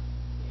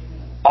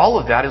 All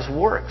of that is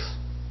works.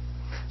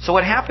 So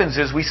what happens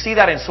is we see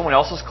that in someone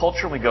else's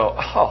culture and we go,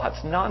 oh,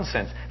 that's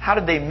nonsense. How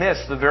did they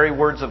miss the very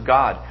words of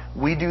God?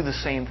 We do the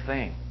same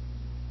thing.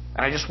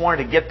 And I just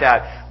wanted to get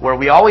that where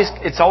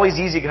it's always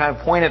easy to kind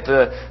of point at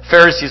the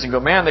Pharisees and go,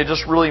 man, they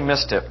just really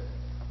missed it.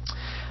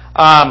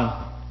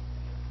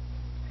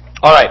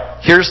 All right,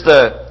 here's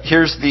the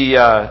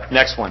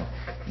next one.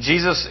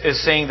 Jesus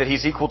is saying that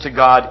He's equal to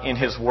God in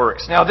His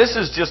works. Now, this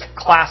is just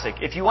classic.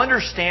 If you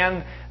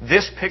understand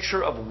this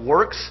picture of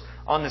works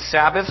on the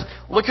Sabbath,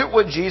 look at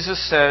what Jesus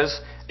says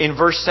in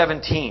verse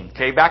 17.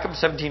 Okay, back up to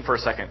 17 for a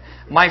second.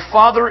 My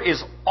Father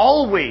is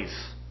always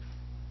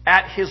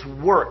at His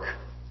work.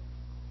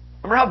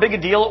 Remember how big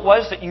a deal it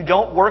was that you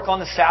don't work on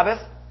the Sabbath?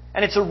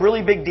 And it's a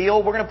really big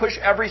deal. We're going to push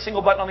every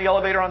single button on the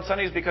elevator on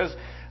Sundays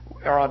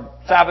or on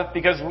Sabbath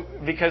because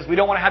we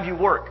don't want to have you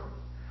work.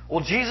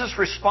 Well, Jesus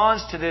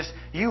responds to this.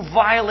 You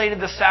violated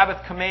the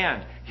Sabbath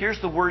command. Here's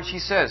the words He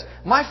says.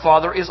 My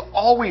Father is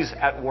always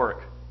at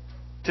work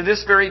to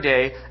this very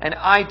day, and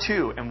I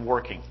too am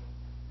working.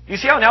 You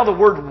see how now the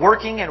word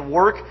working and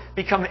work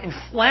become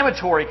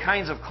inflammatory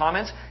kinds of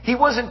comments? He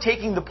wasn't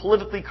taking the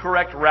politically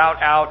correct route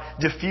out,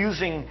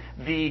 diffusing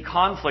the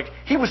conflict.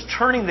 He was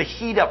turning the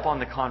heat up on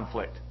the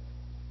conflict.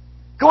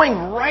 Going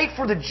right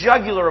for the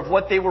jugular of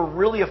what they were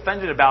really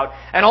offended about.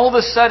 And all of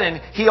a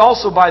sudden, he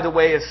also, by the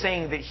way, is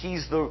saying that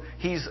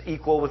he's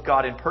equal with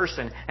God in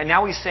person. And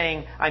now he's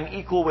saying, I'm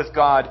equal with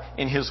God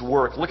in His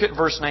work. Look at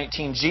verse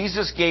 19.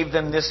 Jesus gave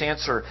them this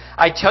answer.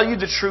 I tell you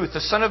the truth, the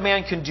Son of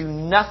Man can do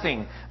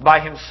nothing by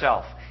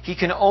Himself. He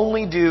can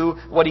only do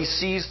what He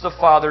sees the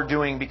Father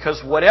doing,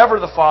 because whatever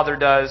the Father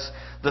does,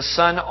 the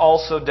Son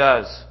also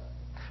does.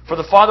 For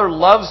the Father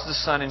loves the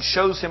Son and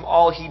shows Him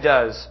all He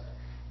does.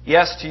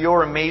 Yes, to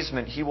your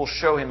amazement, He will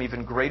show Him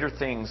even greater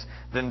things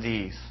than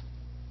these.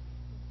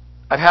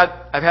 I've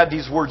had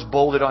these words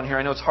bolded on here.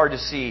 I know it's hard to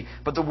see,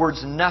 but the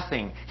words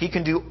nothing. He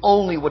can do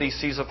only what He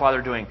sees the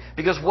Father doing.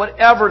 Because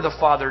whatever the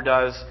Father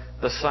does,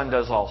 the Son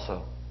does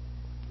also.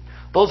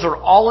 Those are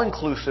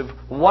all-inclusive,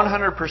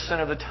 100%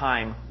 of the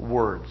time,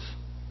 words.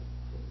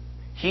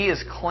 He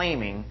is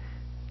claiming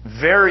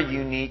very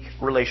unique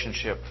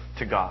relationship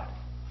to God.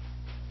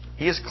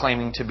 He is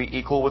claiming to be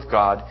equal with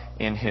God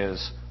in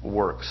His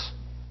works.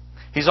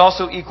 He's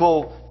also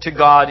equal to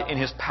God in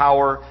His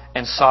power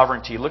and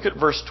sovereignty. Look at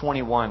verse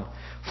 21.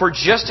 For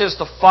just as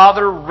the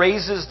Father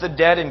raises the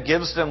dead and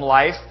gives them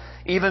life,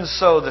 even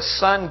so the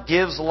Son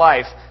gives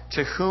life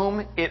to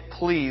whom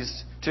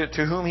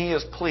He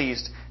is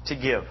pleased to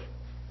give.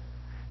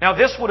 Now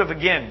this would have,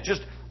 again,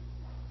 just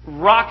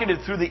rocketed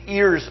through the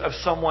ears of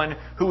someone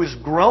who has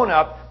grown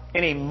up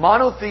in a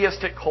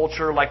monotheistic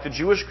culture like the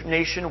Jewish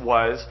nation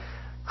was,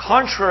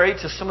 contrary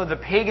to some of the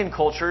pagan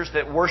cultures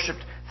that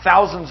worshipped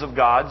thousands of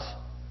gods,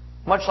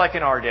 much like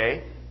in our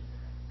day.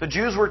 The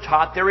Jews were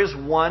taught there is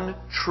one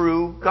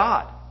true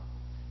God.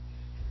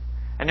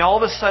 And now all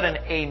of a sudden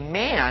a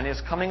man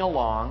is coming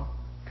along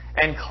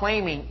and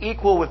claiming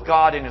equal with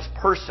God in His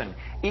person,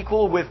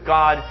 equal with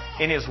God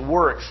in His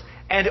works,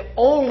 and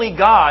only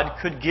God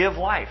could give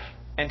life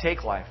and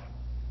take life.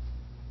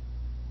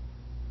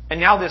 And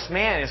now this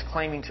man is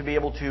claiming to be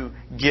able to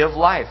give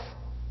life.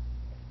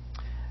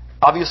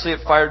 Obviously, it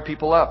fired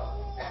people up.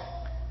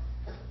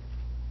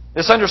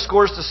 This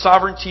underscores the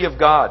sovereignty of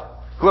God.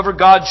 Whoever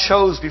God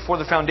chose before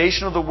the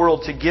foundation of the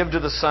world to give to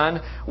the Son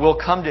will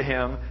come to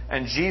Him,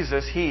 and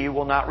Jesus, He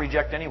will not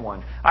reject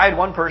anyone. I had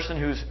one person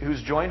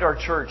who's joined our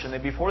church,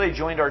 and before they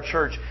joined our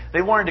church,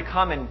 they wanted to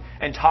come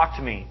and talk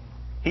to me.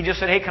 He just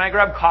said, hey, can I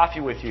grab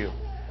coffee with you?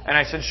 And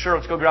I said, sure,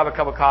 let's go grab a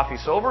cup of coffee.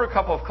 So over a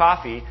cup of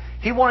coffee,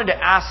 he wanted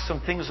to ask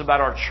some things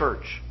about our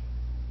church.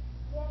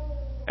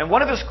 And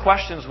one of his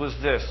questions was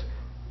this.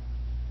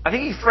 I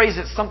think he phrased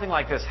it something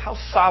like this. How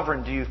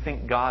sovereign do you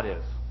think God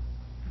is?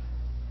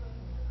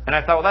 And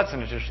I thought, well, that's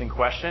an interesting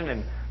question.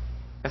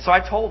 And so I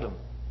told him.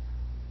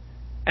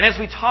 And as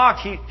we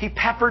talked, he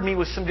peppered me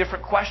with some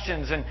different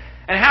questions. And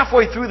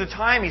halfway through the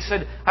time, he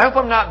said, I hope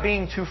I'm not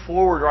being too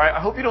forward, or I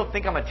hope you don't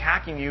think I'm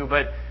attacking you,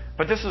 but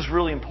this is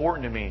really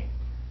important to me.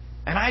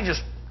 And I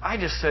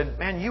just said,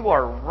 man, you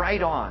are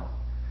right on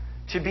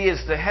to be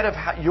as the head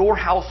of your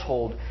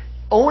household,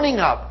 owning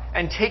up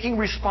and taking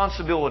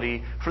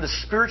responsibility for the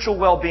spiritual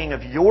well-being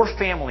of your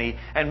family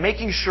and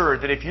making sure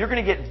that if you're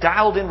going to get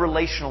dialed in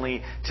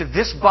relationally to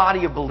this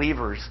body of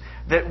believers,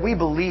 that we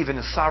believe in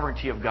the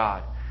sovereignty of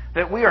God,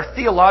 that we are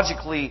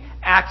theologically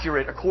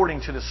accurate according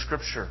to the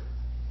Scripture.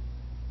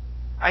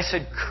 I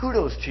said,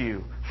 kudos to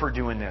you for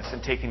doing this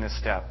and taking this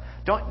step.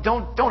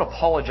 Don't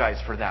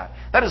apologize for that.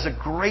 That is a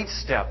great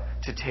step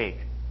to take.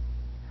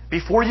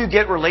 Before you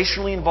get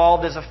relationally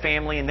involved as a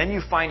family and then you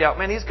find out,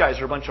 man, these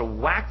guys are a bunch of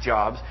whack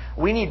jobs,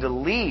 we need to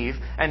leave,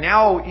 and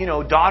now,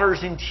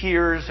 daughter's in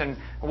tears and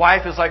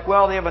wife is like,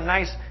 well, they have a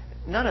nice...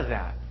 None of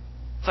that.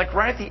 It's like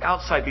right at the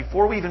outside,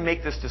 before we even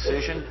make this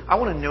decision, I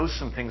want to know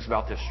some things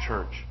about this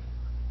church.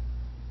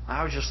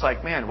 I was just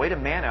like, man, way to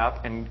man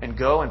up and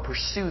go and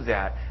pursue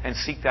that and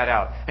seek that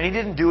out. And he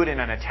didn't do it in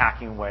an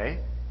attacking way,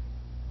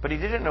 but he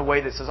did it in a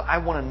way that says, I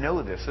want to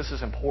know this. This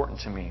is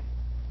important to me.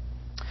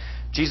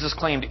 Jesus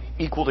claimed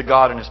equal to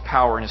God in His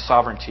power and His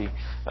sovereignty.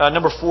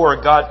 Number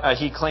 4,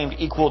 He claimed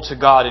equal to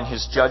God in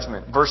His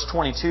judgment. Verse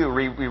 22,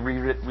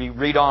 we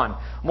read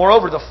on.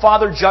 Moreover, the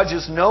Father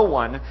judges no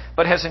one,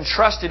 but has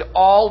entrusted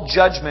all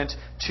judgment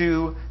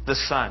to the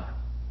Son.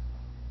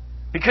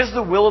 Because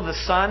the will of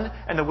the Son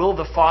and the will of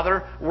the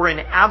Father were in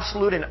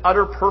absolute and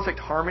utter perfect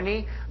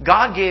harmony,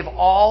 God gave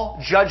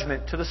all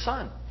judgment to the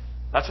Son.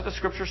 That's what the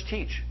Scriptures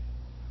teach.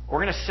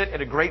 We're going to sit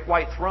at a great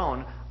white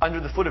throne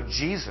under the foot of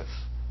Jesus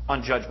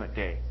on Judgment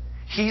Day.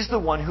 He's the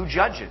one who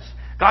judges.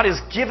 God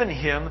has given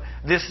Him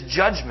this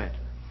judgment.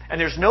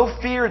 And there's no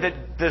fear that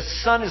the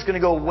Son is going to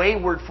go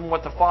wayward from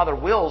what the Father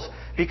wills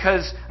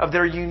because of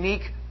their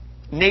unique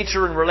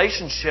nature and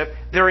relationship.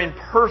 They're in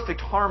perfect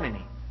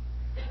harmony.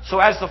 So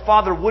as the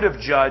Father would have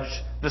judged,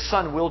 the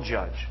Son will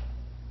judge.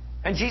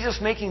 And Jesus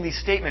making these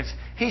statements,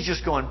 He's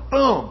just going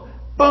boom,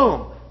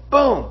 boom,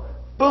 boom,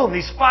 boom.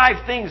 These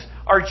 5 things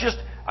are just,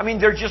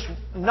 they're just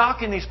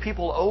knocking these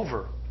people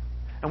over.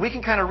 And we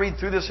can kind of read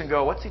through this and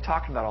go, what's He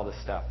talking about, all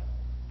this stuff?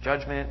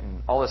 Judgment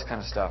and all this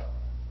kind of stuff.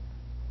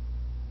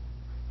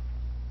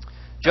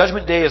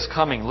 Judgment Day is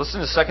coming.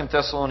 Listen to 2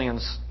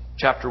 Thessalonians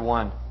chapter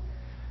 1.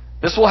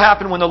 This will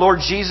happen when the Lord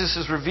Jesus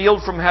is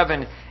revealed from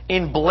heaven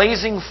in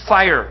blazing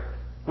fire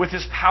with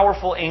His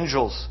powerful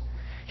angels.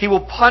 He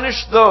will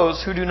punish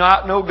those who do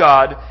not know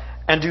God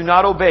and do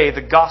not obey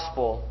the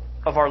gospel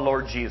of our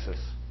Lord Jesus.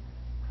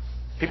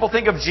 People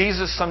think of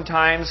Jesus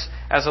sometimes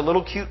as a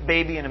little cute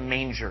baby in a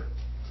manger,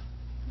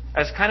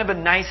 as kind of a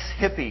nice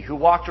hippie who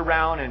walked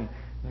around and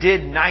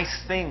did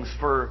nice things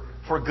for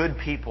good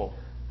people,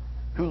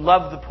 who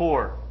loved the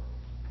poor.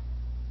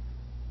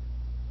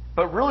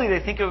 But really they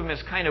think of Him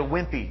as kind of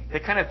wimpy. They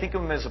kind of think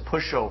of Him as a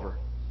pushover.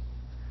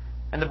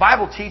 And the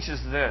Bible teaches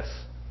this,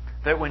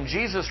 that when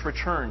Jesus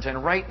returns,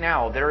 and right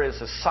now there is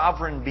a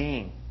sovereign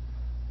being,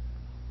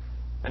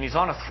 and He's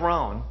on a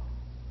throne,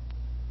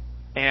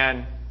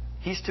 and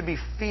He's to be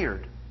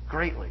feared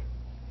greatly.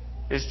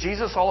 Is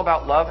Jesus all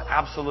about love?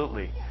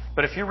 Absolutely.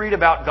 But if you read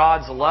about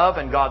God's love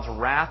and God's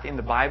wrath in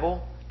the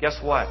Bible, guess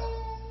what?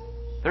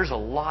 There's a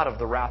lot of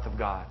the wrath of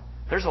God.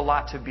 There's a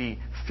lot to be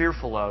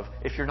fearful of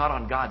if you're not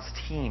on God's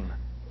team.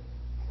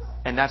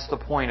 And that's the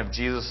point of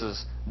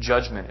Jesus'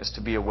 judgment, is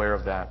to be aware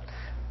of that.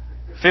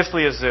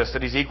 Fifthly is this,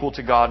 that He's equal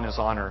to God in His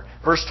honor.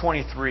 Verse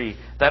 23,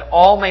 that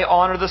all may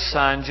honor the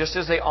Son just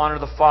as they honor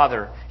the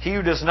Father. He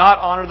who does not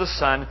honor the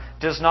Son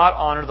does not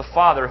honor the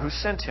Father who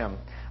sent Him.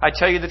 I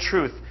tell you the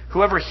truth,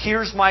 whoever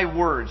hears my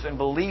words and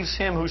believes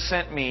Him who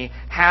sent me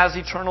has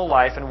eternal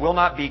life and will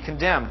not be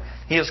condemned.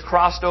 He has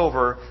crossed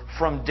over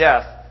from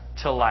death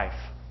to life.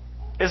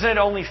 Isn't it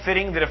only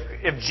fitting that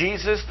if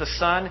Jesus, the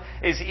Son,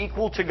 is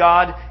equal to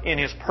God in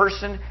His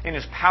person, in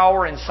His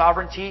power and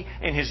sovereignty,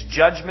 in His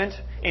judgment,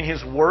 in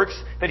His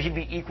works, that He'd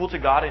be equal to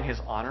God in His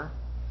honor?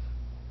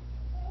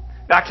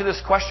 Back to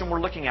this question we're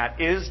looking at,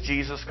 is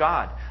Jesus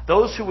God?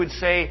 Those who would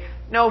say,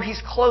 no,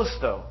 He's close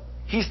though.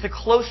 He's the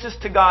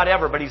closest to God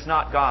ever, but He's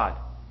not God.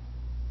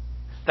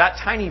 That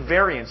tiny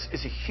variance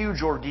is a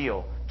huge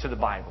ordeal to the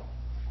Bible.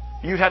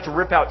 You'd have to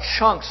rip out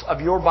chunks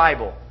of your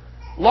Bible,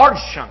 large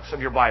chunks of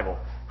your Bible,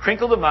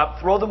 crinkle them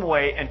up, throw them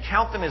away, and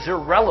count them as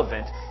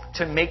irrelevant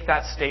to make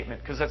that statement,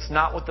 because that's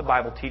not what the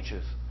Bible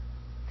teaches.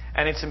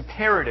 And it's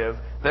imperative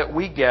that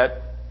we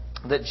get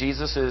that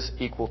Jesus is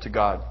equal to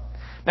God.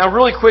 Now,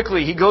 really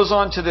quickly, he goes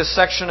on to this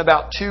section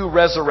about two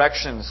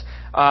resurrections,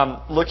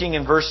 looking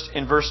in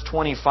verse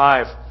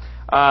 25.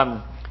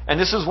 And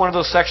this is one of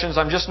those sections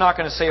I'm just not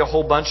going to say a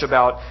whole bunch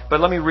about,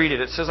 but let me read it.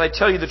 It says, I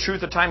tell you the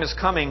truth, the time is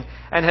coming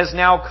and has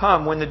now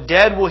come when the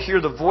dead will hear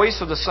the voice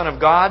of the Son of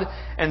God,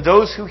 and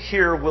those who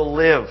hear will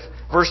live.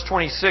 Verse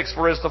 26,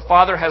 for as the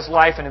Father has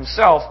life in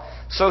Himself,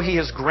 so He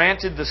has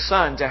granted the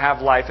Son to have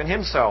life in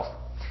Himself.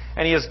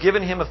 And He has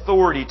given Him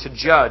authority to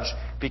judge,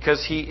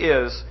 because He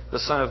is the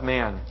Son of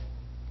Man.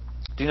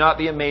 Do not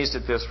be amazed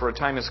at this, for a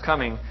time is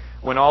coming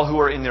when all who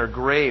are in their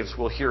graves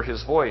will hear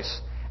His voice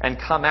and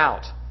come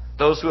out.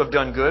 Those who have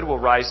done good will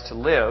rise to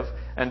live,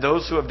 and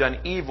those who have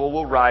done evil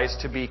will rise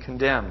to be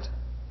condemned.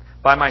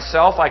 By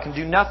myself I can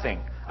do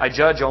nothing. I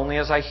judge only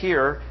as I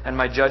hear, and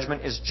my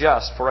judgment is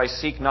just, for I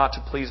seek not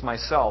to please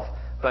myself,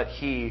 but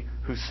He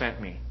who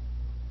sent me.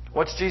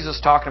 What's Jesus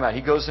talking about?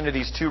 He goes into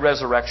these two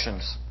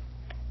resurrections.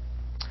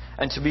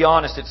 And to be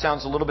honest, it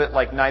sounds a little bit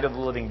like Night of the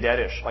Living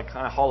Dead-ish, like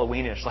kind of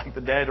Halloweenish, like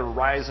the dead are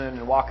rising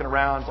and walking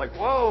around. It's like,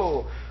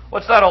 whoa,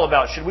 what's that all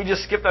about? Should we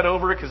just skip that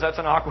over because that's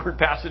an awkward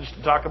passage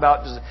to talk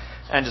about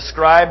and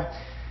describe?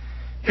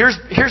 Here's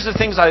the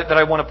things that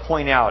I want to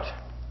point out.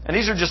 And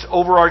these are just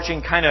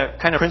overarching kind of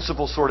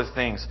principle sort of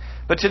things.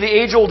 But to the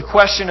age-old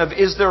question of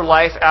is there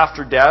life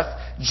after death,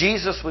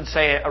 Jesus would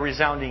say a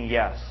resounding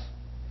yes.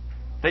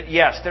 That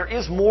yes, there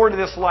is more to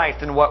this life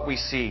than what we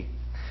see.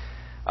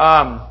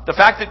 The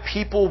fact that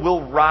people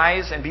will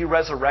rise and be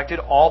resurrected,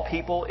 all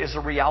people, is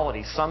a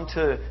reality. Some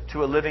to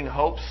a living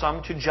hope,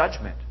 some to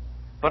judgment.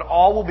 But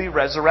all will be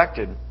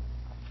resurrected,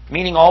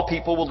 meaning all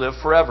people will live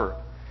forever.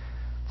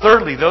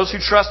 Thirdly, those who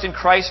trust in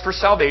Christ for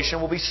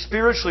salvation will be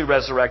spiritually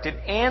resurrected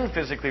and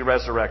physically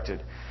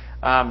resurrected.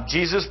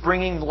 Jesus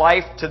bringing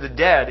life to the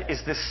dead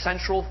is this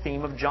central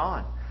theme of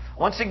John.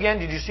 Once again,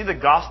 did you see the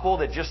gospel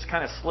that just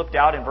kind of slipped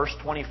out in verse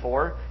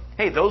 24?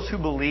 Hey, those who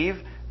believe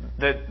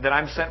that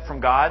I'm sent from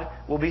God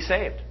will be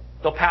saved.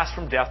 They'll pass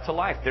from death to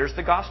life. There's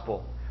the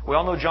gospel. We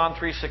all know John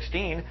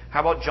 3:16.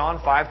 How about John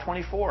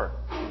 5:24?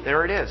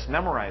 There it is.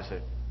 Memorize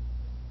it.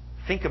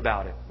 Think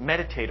about it.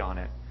 Meditate on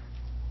it.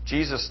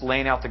 Jesus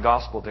laying out the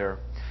gospel there.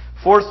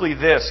 Fourthly,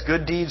 this.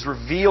 Good deeds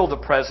reveal the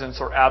presence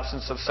or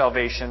absence of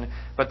salvation,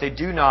 but they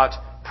do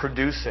not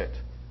produce it.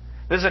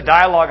 This is a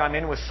dialogue I'm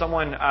in with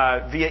someone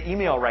via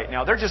email right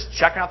now. They're just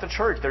checking out the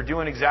church. They're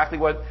doing exactly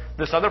what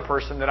this other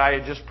person that I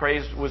had just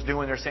praised was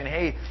doing. They're saying,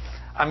 hey,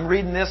 I'm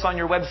reading this on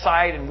your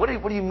website, and what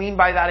do you mean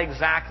by that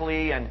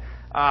exactly? And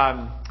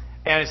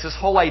it's this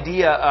whole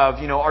idea of,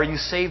 are you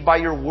saved by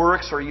your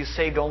works or are you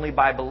saved only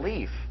by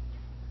belief?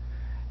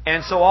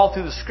 And so all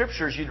through the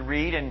Scriptures you'd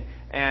read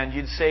and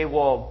you'd say,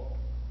 well,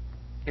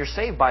 you're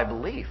saved by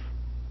belief.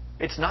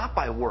 It's not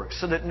by works,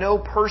 so that no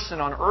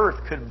person on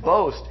earth could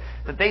boast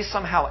that they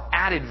somehow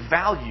added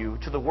value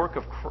to the work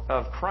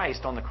of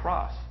Christ on the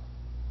cross.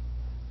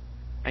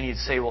 And you'd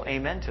say, well,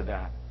 amen to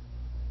that.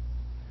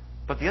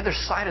 But the other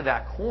side of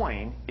that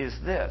coin is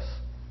this.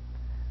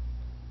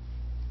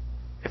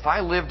 If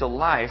I lived a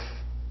life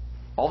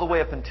all the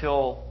way up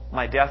until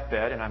my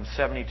deathbed, and I'm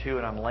 72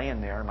 and I'm laying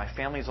there, and my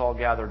family's all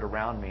gathered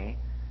around me,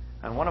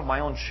 and one of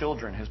my own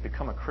children has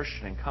become a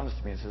Christian and comes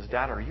to me and says,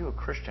 Dad, are you a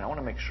Christian? I want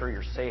to make sure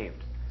you're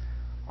saved.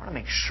 I want to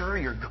make sure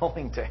you're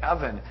going to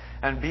heaven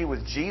and be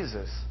with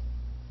Jesus.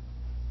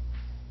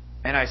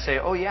 And I say,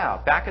 oh yeah,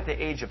 back at the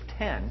age of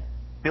 10,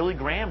 Billy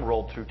Graham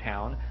rolled through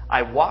town.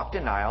 I walked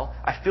an aisle.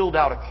 I filled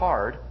out a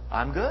card.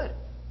 I'm good.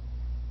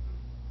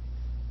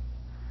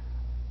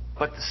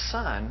 But the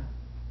son,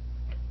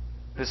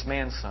 this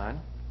man's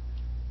son,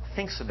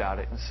 thinks about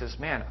it and says,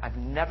 man, I've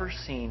never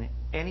seen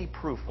any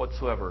proof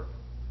whatsoever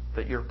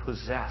that you're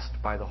possessed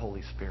by the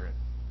Holy Spirit.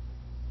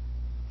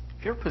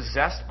 If you're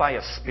possessed by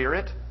a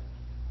spirit,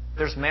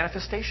 there's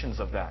manifestations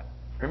of that.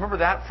 Remember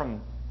that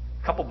from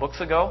a couple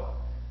books ago?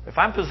 If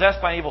I'm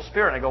possessed by an evil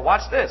spirit and I go,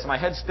 watch this, and my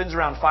head spins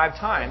around 5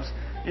 times,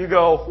 you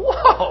go,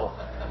 whoa,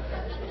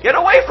 get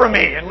away from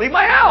me and leave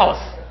my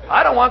house.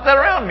 I don't want that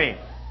around me.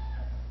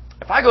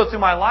 If I go through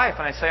my life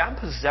and I say, I'm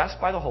possessed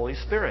by the Holy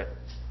Spirit,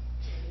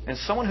 and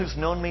someone who's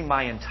known me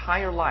my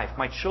entire life,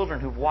 my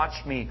children who've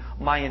watched me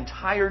my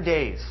entire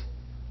days,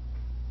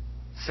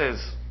 says,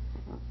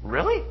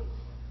 really?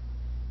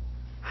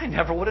 I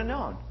never would have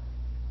known.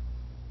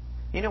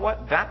 You know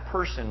what? That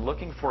person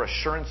looking for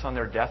assurance on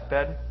their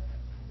deathbed,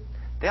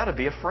 they ought to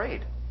be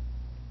afraid.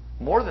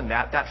 More than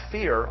that, that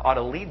fear ought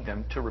to lead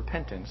them to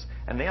repentance,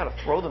 and they ought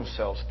to throw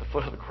themselves at the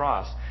foot of the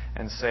cross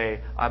and say,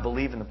 I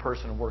believe in the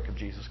person and work of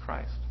Jesus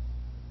Christ.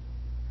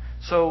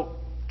 So,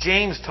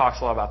 James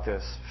talks a lot about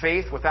this.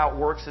 Faith without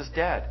works is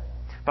dead.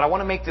 But I want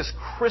to make this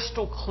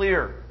crystal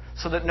clear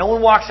so that no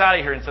one walks out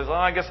of here and says, oh,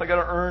 I guess I got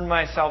to earn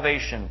my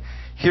salvation.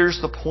 Here's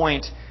the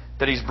point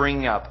that he's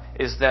bringing up,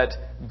 is that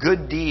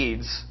good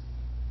deeds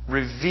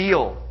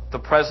reveal the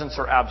presence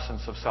or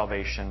absence of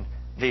salvation.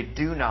 They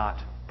do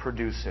not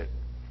produce it.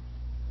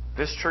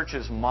 This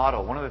church's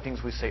motto, one of the things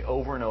we say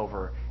over and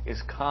over,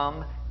 is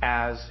come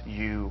as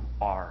you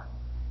are.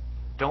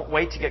 Don't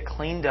wait to get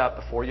cleaned up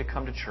before you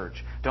come to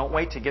church. Don't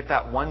wait to get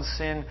that one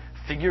sin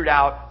figured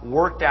out,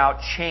 worked out,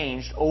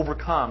 changed,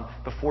 overcome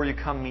before you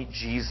come meet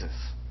Jesus.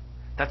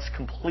 That's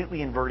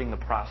completely inverting the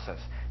process.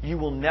 You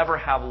will never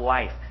have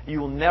life. You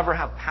will never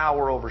have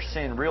power over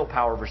sin, real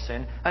power over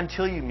sin,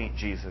 until you meet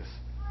Jesus.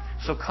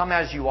 So come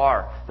as you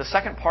are. The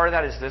second part of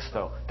that is this,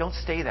 though. Don't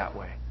stay that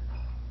way.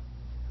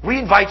 We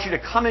invite you to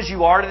come as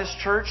you are to this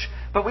church,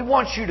 but we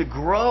want you to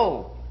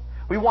grow.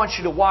 We want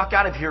you to walk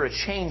out of here a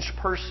changed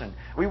person.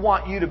 We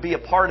want you to be a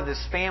part of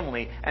this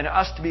family and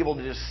us to be able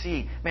to just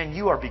see, man,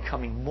 you are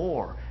becoming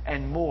more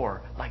and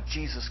more like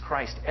Jesus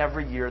Christ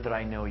every year that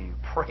I know you.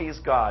 Praise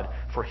God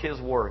for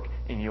His work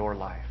in your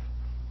life.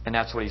 And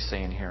that's what he's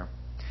saying here.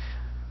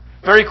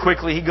 Very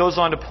quickly, he goes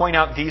on to point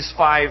out these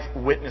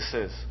 5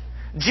 witnesses.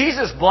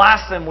 Jesus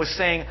blasts them with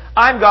saying,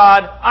 I'm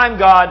God, I'm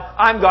God,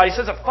 I'm God. He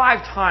says it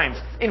 5 times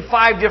in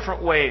 5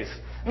 different ways.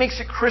 Makes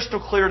it crystal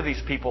clear to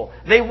these people.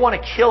 They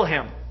want to kill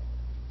Him.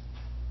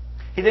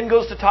 He then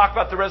goes to talk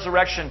about the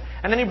resurrection,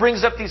 and then he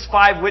brings up these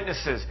 5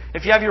 witnesses.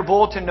 If you have your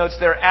bulletin notes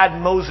there, add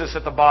Moses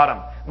at the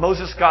bottom.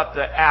 Moses got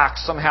the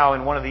axe somehow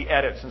in one of the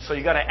edits, and so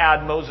you got to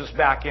add Moses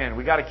back in.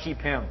 We got to keep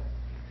him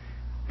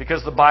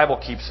because the Bible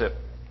keeps it.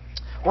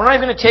 We're not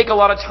even going to take a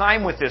lot of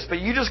time with this, but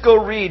you just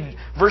go read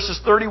verses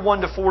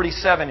 31 to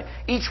 47.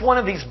 Each one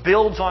of these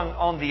builds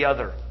on the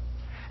other.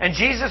 And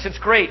Jesus, it's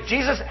great.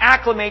 Jesus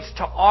acclimates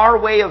to our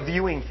way of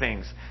viewing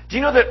things. Do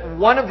you know that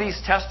one of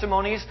these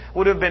testimonies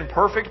would have been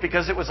perfect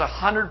because it was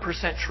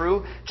 100%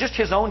 true? Just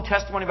His own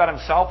testimony about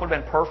Himself would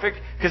have been perfect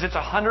because it's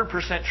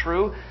 100%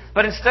 true.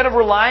 But instead of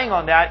relying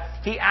on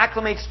that, He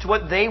acclimates to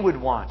what they would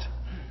want.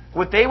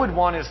 What they would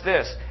want is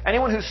this.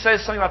 Anyone who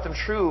says something about them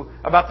true,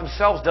 about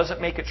themselves,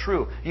 doesn't make it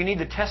true. You need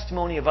the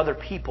testimony of other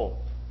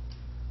people.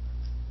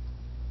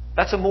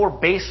 That's a more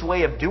base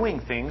way of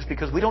doing things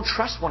because we don't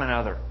trust one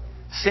another.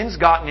 Sin's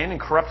gotten in and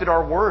corrupted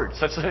our word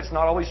such that it's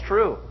not always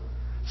true.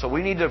 So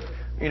we need to,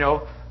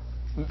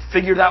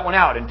 figure that one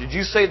out. And did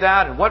you say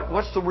that? And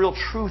what's the real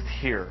truth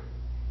here?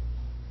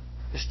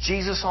 Is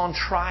Jesus on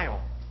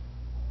trial?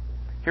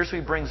 Here's what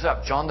he brings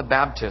up. John the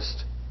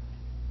Baptist.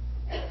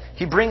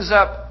 He brings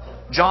up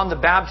John the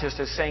Baptist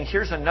as saying,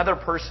 here's another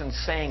person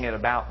saying it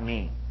about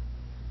me.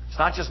 It's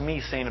not just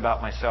me saying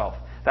about myself.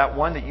 That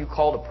one that you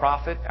called a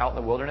prophet out in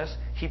the wilderness,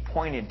 he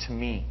pointed to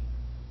me.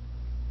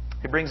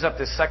 He brings up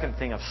this second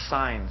thing of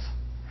signs.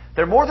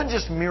 They're more than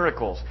just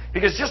miracles.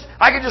 Because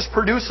I could just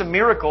produce a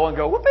miracle and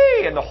go,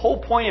 whoopee! And the whole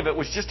point of it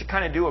was just to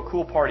kind of do a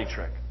cool party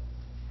trick.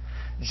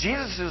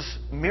 Jesus'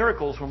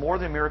 miracles were more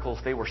than miracles.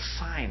 They were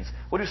signs.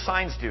 What do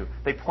signs do?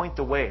 They point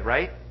the way,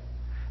 right?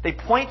 They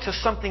point to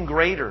something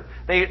greater.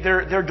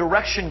 They're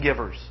direction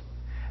givers.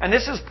 And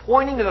this is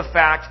pointing to the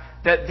fact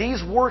that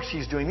these works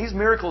He's doing, these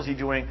miracles He's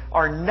doing,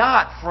 are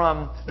not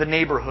from the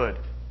neighborhood.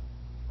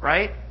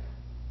 Right?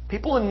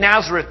 People in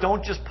Nazareth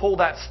don't just pull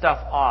that stuff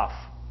off.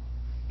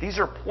 These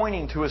are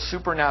pointing to a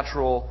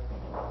supernatural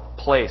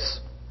place.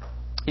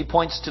 He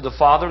points to the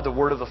Father, the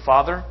Word of the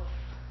Father.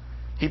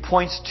 He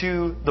points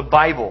to the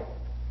Bible.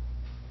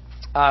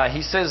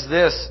 He says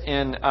this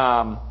in,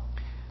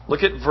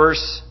 look at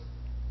verse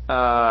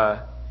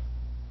 34.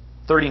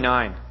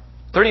 39.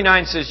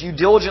 39 says, "You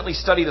diligently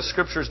study the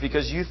Scriptures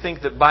because you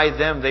think that by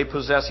them they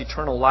possess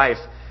eternal life.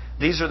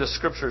 These are the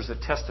Scriptures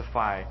that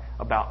testify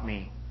about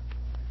me."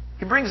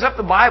 He brings up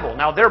the Bible.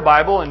 Now, their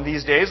Bible in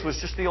these days was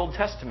just the Old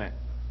Testament,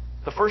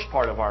 the first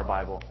part of our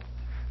Bible.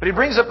 But he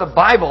brings up the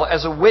Bible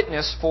as a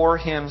witness for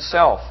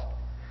himself.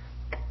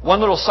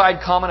 One little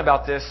side comment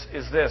about this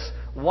is this.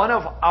 One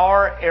of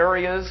our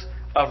areas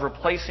of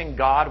replacing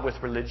God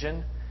with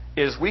religion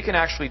is we can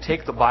actually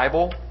take the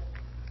Bible,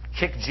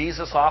 kick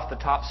Jesus off the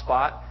top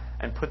spot,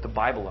 and put the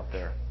Bible up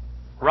there.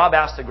 Rob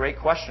asked a great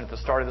question at the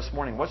start of this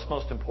morning. What's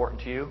most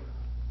important to you?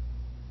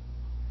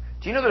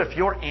 Do you know that if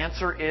your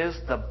answer is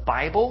the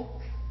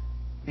Bible,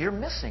 you're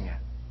missing it?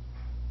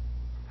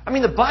 I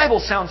mean, the Bible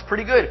sounds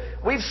pretty good.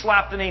 We've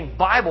slapped the name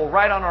Bible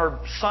right on our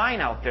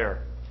sign out there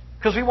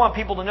because we want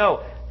people to know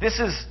this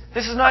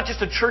is not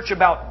just a church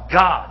about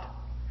God.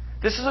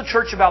 This is a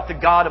church about the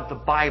God of the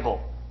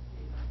Bible.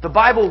 The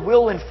Bible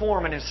will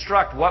inform and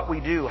instruct what we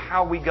do,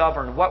 how we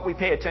govern, what we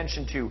pay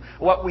attention to,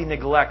 what we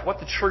neglect, what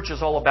the church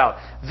is all about.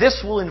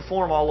 This will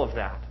inform all of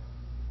that.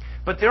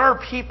 But there are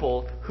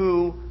people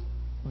who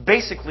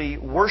basically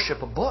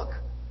worship a book.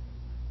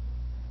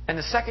 And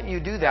the second you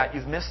do that,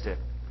 you've missed it.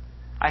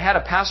 I had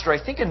a pastor, I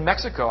think in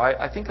Mexico,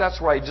 I think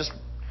that's where I just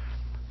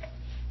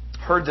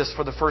heard this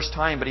for the first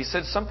time, but he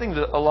said something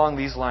along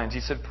these lines. He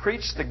said,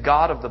 "Preach the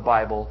God of the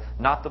Bible,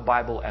 not the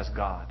Bible as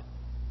God."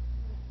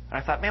 And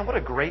I thought, man, what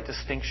a great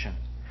distinction.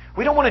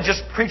 We don't want to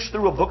just preach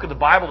through a book of the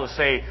Bible to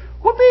say,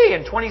 whoopee,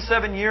 in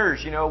 27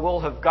 years, we'll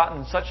have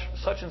gotten such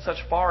and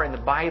such far in the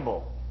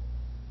Bible.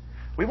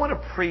 We want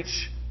to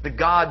preach the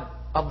God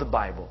of the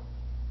Bible.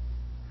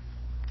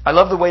 I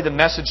love the way the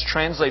Message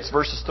translates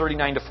verses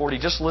 39 to 40.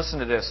 Just listen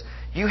to this.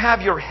 "You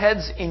have your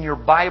heads in your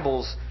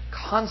Bibles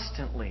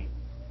constantly,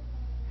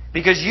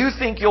 because you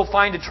think you'll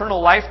find eternal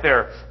life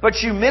there,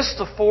 but you miss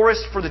the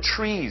forest for the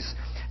trees.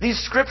 These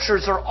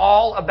Scriptures are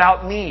all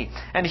about me,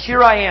 and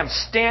here I am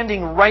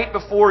standing right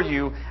before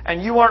you,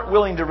 and you aren't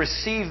willing to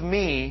receive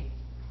me,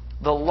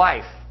 the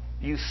life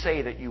you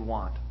say that you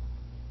want."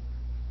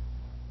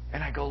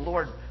 And I go,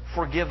 Lord,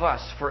 forgive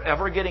us for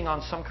ever getting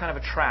on some kind of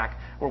a track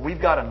where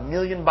we've got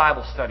 1,000,000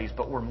 Bible studies,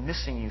 but we're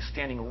missing you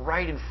standing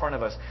right in front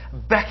of us,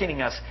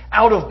 beckoning us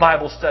out of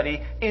Bible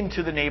study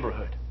into the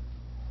neighborhood.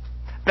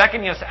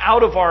 Beckoning us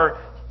out of our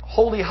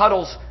holy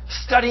huddles,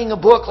 studying a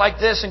book like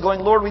this and going,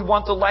 Lord, we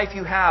want the life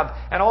you have.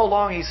 And all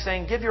along He's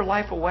saying, give your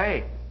life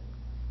away.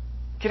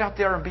 Get out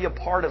there and be a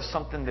part of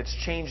something that's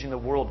changing the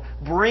world.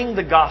 Bring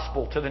the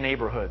gospel to the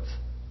neighborhoods.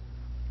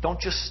 Don't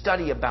just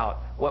study about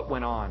what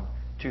went on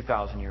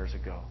 2,000 years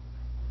ago.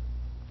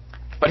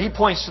 But He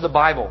points to the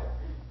Bible.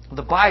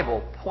 The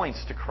Bible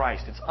points to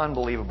Christ. It's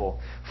unbelievable.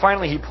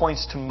 Finally, He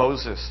points to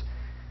Moses.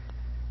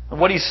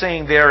 And what He's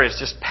saying there is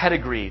just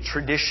pedigree,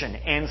 tradition,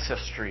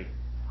 ancestry.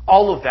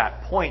 All of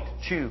that point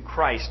to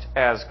Christ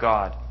as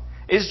God.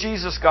 Is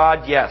Jesus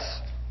God? Yes.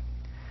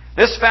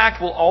 This fact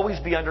will always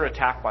be under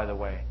attack, by the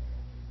way.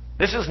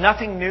 This is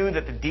nothing new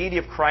that the deity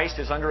of Christ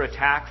is under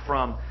attack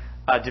from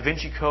a Da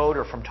Vinci Code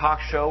or from talk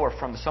show or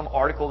from some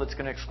article that's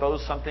going to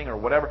expose something or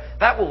whatever.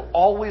 That will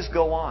always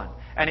go on.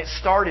 And it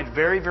started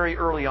very, very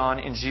early on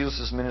in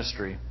Jesus'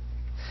 ministry.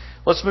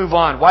 Let's move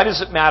on. Why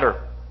does it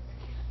matter?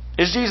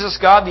 Is Jesus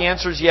God? The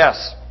answer is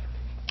yes.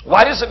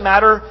 Why does it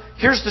matter?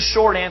 Here's the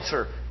short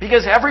answer.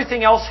 Because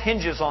everything else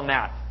hinges on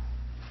that.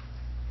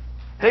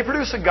 They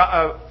produce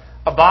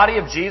a body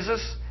of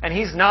Jesus and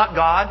He's not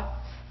God.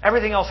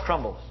 Everything else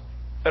crumbles.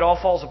 It all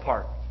falls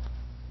apart.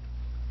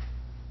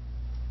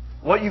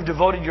 What you've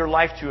devoted your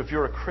life to, if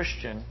you're a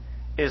Christian,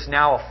 is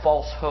now a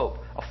false hope,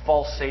 a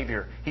false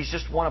Savior. He's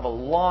just one of a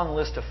long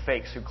list of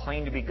fakes who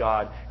claim to be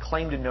God,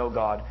 claim to know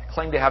God,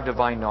 claim to have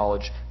divine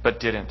knowledge, but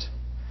didn't.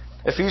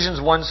 Ephesians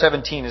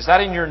 1:17. Is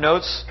that in your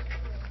notes?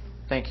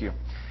 Thank you.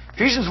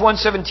 Ephesians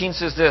 1:17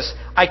 says this,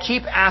 I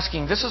keep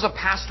asking, this is a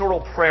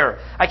pastoral prayer,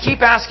 I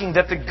keep asking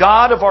that the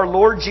God of our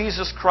Lord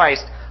Jesus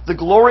Christ, the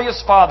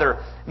glorious Father,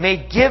 may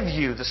give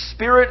you the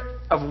spirit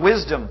of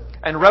wisdom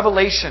and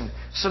revelation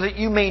so that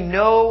you may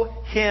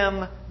know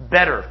Him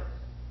better.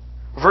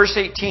 Verse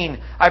 18,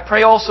 I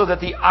pray also that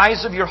the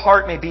eyes of your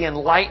heart may be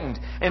enlightened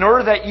in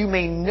order that you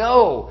may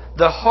know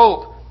the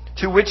hope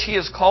to which He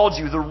has called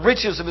you, the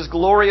riches of His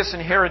glorious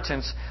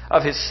inheritance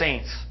of His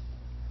saints.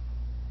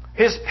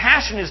 His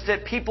passion is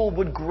that people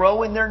would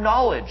grow in their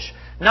knowledge.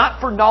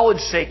 Not for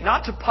knowledge's sake,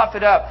 not to puff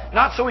it up,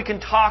 not so we can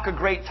talk a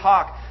great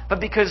talk, but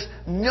because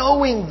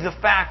knowing the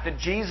fact that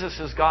Jesus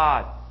is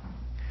God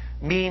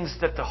means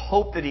that the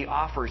hope that He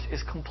offers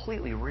is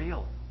completely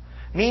real.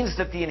 Means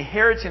that the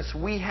inheritance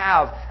we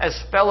have as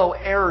fellow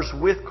heirs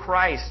with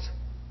Christ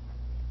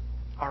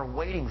are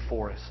waiting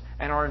for us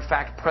and are in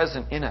fact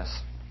present in us.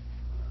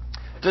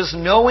 Does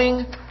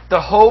knowing the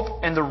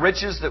hope and the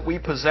riches that we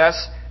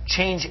possess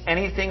change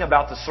anything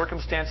about the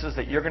circumstances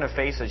that you're going to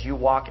face as you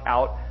walk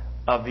out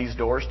of these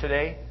doors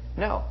today?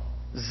 No.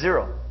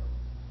 Zero.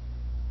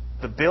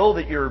 The bill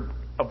that you're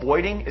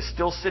avoiding is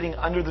still sitting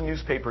under the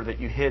newspaper that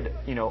you hid,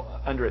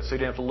 under it so you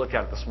didn't have to look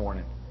at it this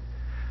morning.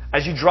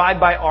 As you drive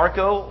by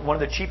Arco, one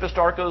of the cheapest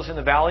Arcos in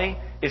the valley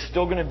is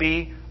still going to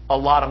be a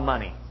lot of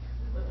money.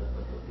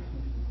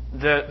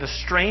 The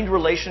strained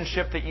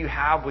relationship that you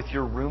have with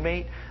your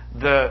roommate,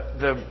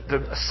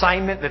 the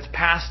assignment that's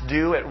past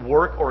due at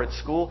work or at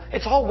school,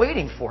 it's all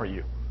waiting for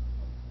you.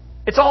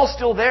 It's all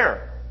still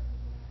there.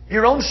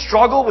 Your own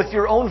struggle with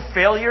your own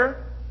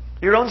failure,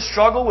 your own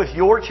struggle with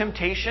your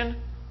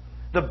temptation,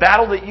 the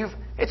battle that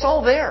it's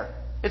all there.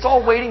 It's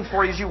all waiting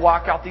for you as you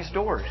walk out these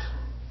doors.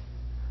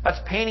 That's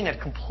painting a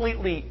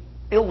completely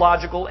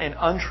illogical and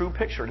untrue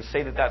picture to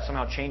say that that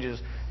somehow changes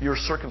your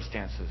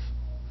circumstances.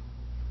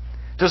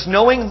 Does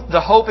knowing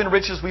the hope and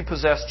riches we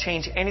possess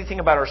change anything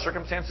about our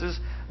circumstances?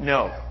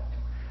 No.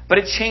 But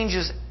it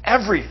changes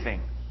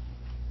everything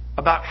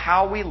about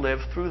how we live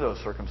through those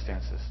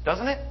circumstances,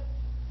 doesn't it?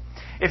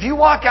 If you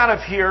walk out of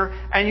here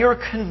and you're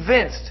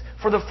convinced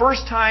for the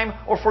first time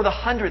or for the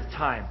 100th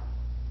time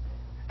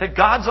that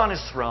God's on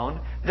His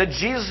throne, that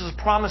Jesus'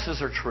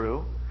 promises are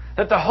true,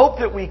 that the hope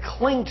that we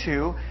cling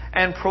to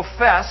and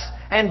profess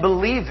and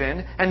believe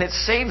in and that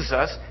saves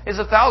us is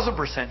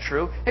 1,000%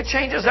 true, it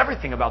changes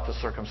everything about the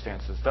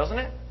circumstances, doesn't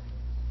it?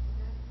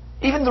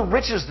 Even the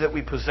riches that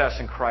we possess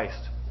in Christ.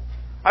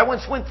 I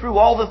once went through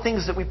all the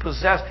things that we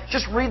possess.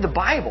 Just read the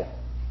Bible.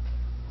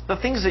 The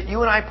things that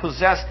you and I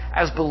possess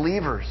as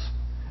believers,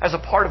 as a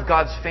part of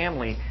God's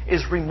family,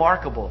 is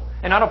remarkable.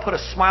 And that'll put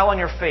a smile on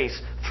your face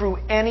through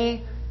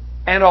any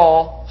and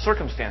all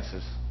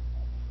circumstances.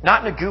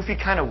 Not in a goofy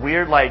kind of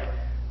weird, like,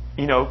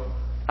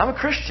 I'm a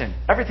Christian.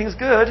 Everything's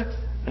good.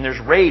 And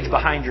there's rage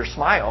behind your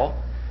smile.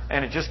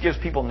 And it just gives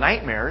people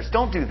nightmares.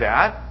 Don't do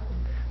that.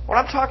 What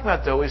I'm talking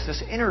about, though, is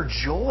this inner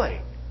joy.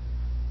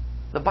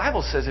 The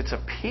Bible says it's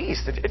a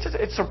peace.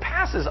 It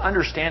surpasses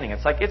understanding.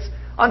 It's like it's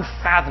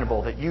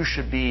unfathomable that you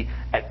should be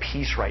at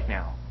peace right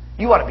now.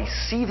 You ought to be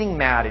seething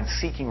mad and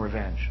seeking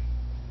revenge.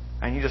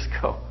 And you just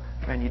go,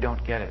 man, you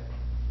don't get it.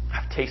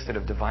 I've tasted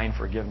of divine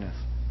forgiveness.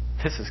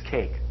 This is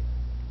cake.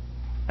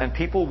 And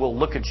people will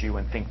look at you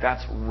and think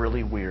that's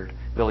really weird.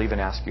 They'll even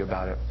ask you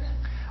about it.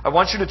 I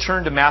want you to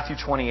turn to Matthew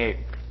 28.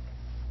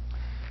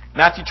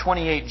 Matthew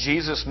 28,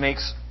 Jesus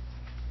makes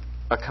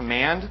a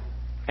command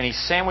and He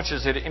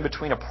sandwiches it in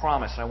between a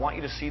promise. And I want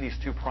you to see these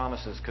two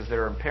promises because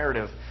they're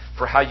imperative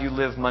for how you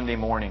live Monday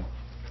morning.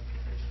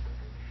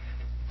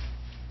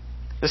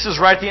 This is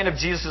right at the end of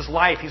Jesus'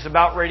 life. He's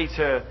about ready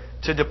to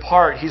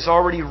depart. He's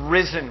already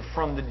risen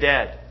from the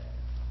dead.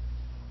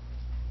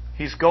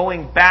 He's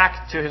going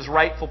back to His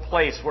rightful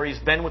place where He's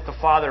been with the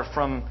Father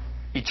from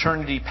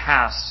eternity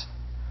past.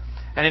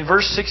 And in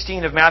verse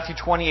 16 of Matthew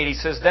 28, He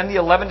says, Then the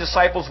 11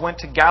 disciples went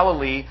to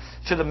Galilee,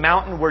 to the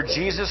mountain where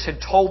Jesus had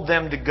told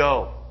them to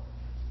go.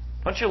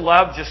 Don't you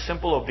love just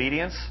simple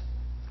obedience?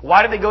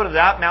 Why did they go to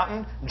that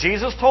mountain?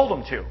 Jesus told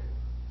them to.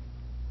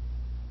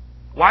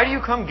 Why do you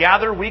come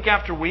gather week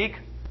after week?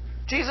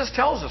 Jesus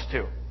tells us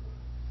to.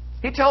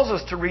 He tells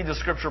us to read the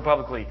Scripture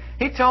publicly.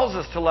 He tells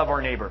us to love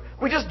our neighbor.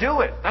 We just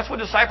do it. That's what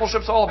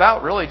discipleship's all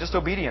about, really, just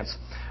obedience.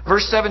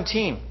 Verse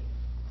 17.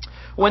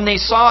 When they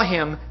saw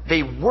Him,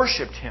 they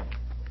worshipped Him.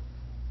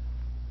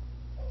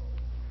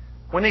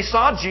 When they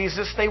saw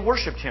Jesus, they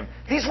worshipped Him.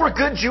 These were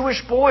good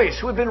Jewish boys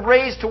who had been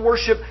raised to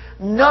worship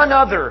none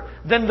other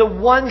than the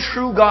one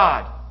true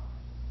God.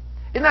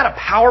 Isn't that a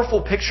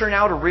powerful picture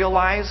now to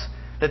realize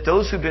that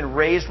those who've been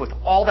raised with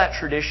all that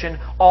tradition,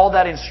 all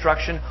that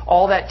instruction,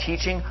 all that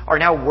teaching are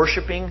now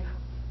worshiping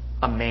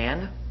a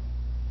man?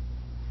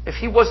 If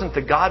He wasn't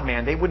the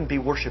God-man, they wouldn't be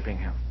worshiping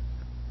Him.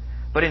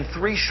 But in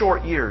 3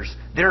 short years,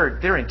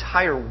 their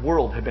entire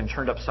world had been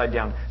turned upside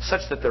down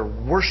such that they're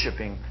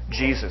worshiping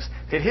Jesus.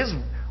 Did His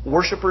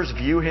worshippers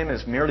view Him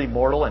as merely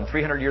mortal and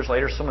 300 years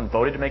later someone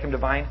voted to make Him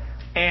divine?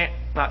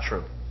 Not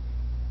true.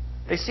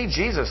 They see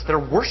Jesus, they're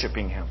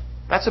worshiping Him.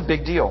 That's a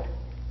big deal.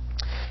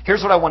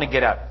 Here's what I want to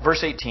get at.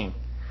 Verse 18.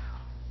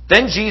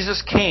 Then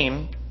Jesus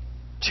came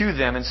to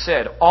them and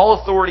said,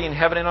 All authority in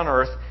heaven and on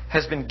earth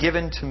has been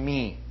given to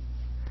me.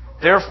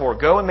 Therefore,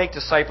 go and make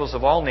disciples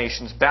of all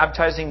nations,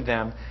 baptizing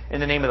them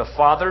in the name of the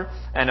Father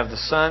and of the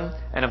Son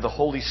and of the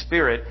Holy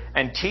Spirit,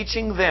 and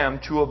teaching them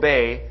to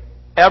obey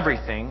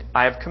everything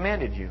I have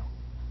commanded you.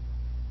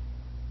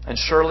 And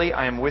surely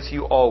I am with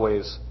you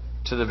always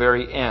to the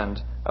very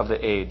end of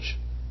the age.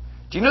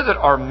 Do you know that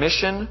our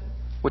mission,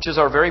 which is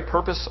our very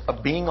purpose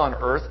of being on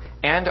earth,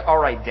 and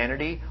our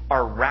identity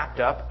are wrapped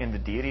up in the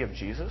deity of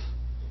Jesus?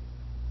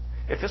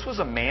 If this was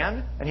a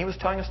man and He was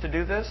telling us to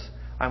do this,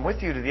 I'm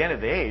with you to the end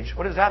of the age,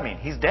 what does that mean?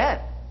 He's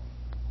dead.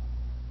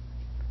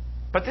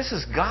 But this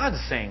is God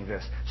saying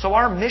this. So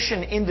our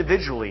mission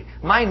individually,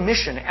 my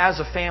mission as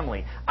a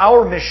family,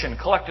 our mission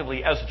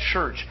collectively as a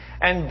church,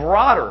 and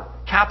broader,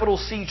 capital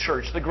C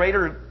church, the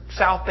greater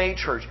South Bay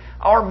church,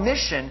 our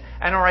mission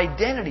and our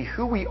identity,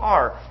 who we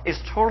are, is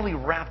totally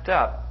wrapped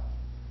up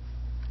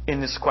in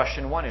this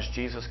question 1, is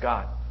Jesus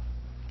God?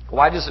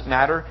 Why does it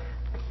matter?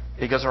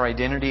 Because our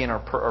identity and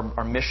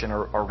our mission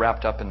are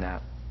wrapped up in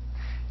that.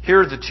 Here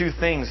are the 2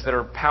 things that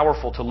are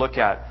powerful to look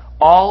at.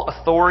 All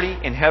authority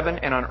in heaven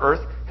and on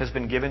earth has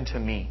been given to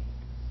me.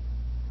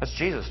 That's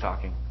Jesus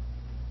talking.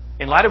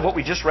 In light of what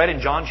we just read in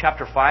John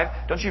chapter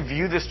 5, don't you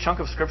view this chunk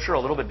of Scripture a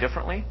little bit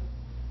differently?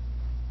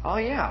 Oh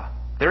yeah,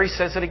 There he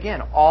says it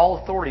again.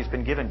 All authority has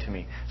been given to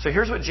me. So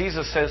here's what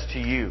Jesus says to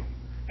you.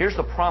 Here's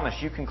the promise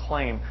you can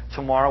claim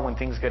tomorrow when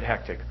things get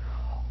hectic.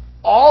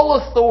 All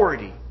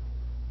authority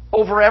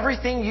over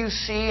everything you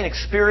see and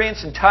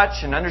experience and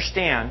touch and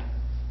understand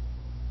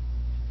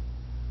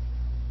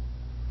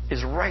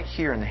is right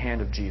here in the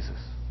hand of Jesus.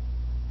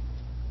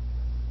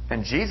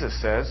 And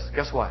Jesus says,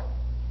 guess what?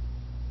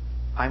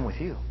 I'm with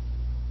you.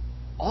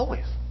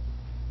 Always.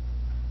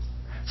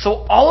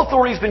 So all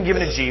authority has been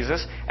given to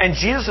Jesus, and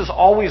Jesus is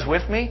always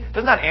with me.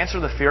 Doesn't that answer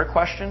the fear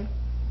question?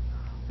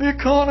 The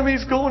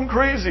economy's going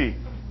crazy.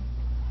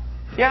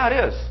 Yeah,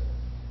 it is.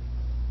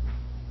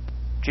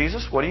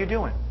 Jesus, what are you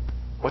doing?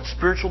 What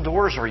spiritual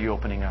doors are you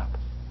opening up?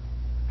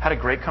 Had a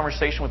great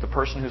conversation with the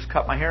person who's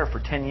cut my hair for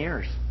 10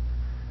 years.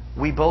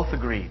 We both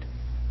agreed.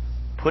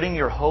 Putting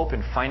your hope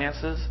in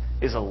finances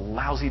is a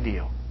lousy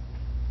deal.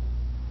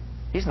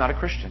 He's not a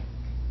Christian.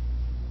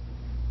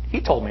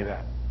 He told me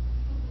that.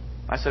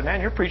 I said,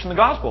 man, you're preaching the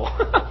gospel.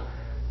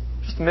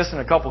 Just missing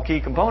a couple key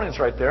components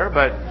right there.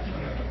 But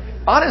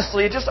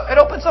honestly, it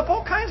opens up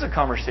all kinds of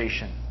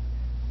conversation.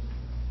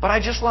 But I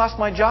just lost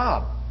my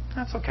job.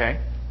 That's okay.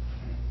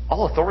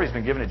 All authority has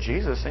been given to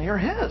Jesus, and you're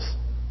His.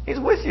 He's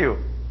with you.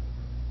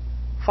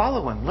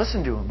 Follow Him.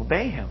 Listen to Him.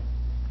 Obey Him.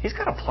 He's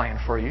got a plan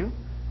for you.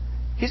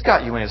 He's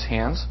got you in His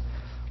hands.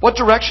 What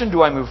direction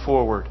do I move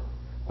forward?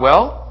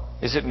 Well,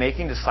 is it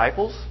making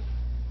disciples?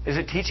 Is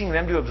it teaching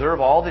them to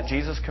observe all that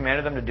Jesus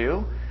commanded them to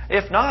do?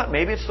 If not,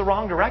 maybe it's the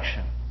wrong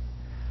direction.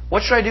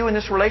 What should I do in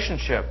this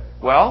relationship?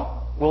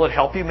 Well, will it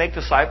help you make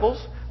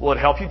disciples? Will it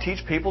help you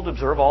teach people to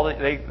observe all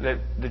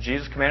that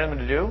Jesus commanded them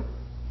to do?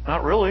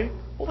 Not really.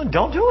 Well, then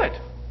don't do it.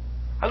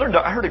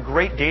 I heard a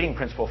great dating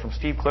principle from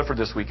Steve Clifford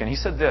this weekend. He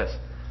said this.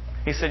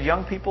 He said,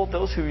 young people,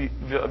 those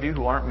of you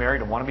who aren't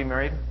married and want to be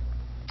married,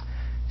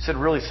 he said,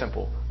 really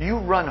simple. You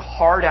run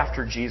hard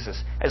after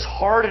Jesus, as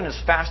hard and as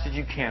fast as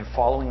you can,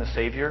 following the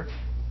Savior,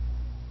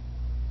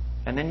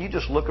 and then you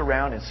just look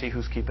around and see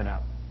who's keeping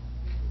up.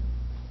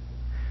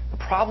 The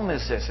problem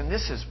is this, and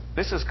this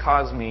has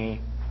caused me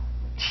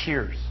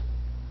tears.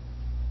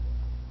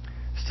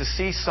 It's to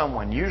see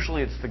someone,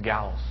 usually it's the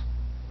gals,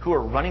 who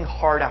are running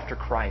hard after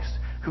Christ,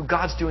 who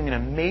God's doing an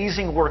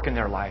amazing work in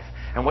their life.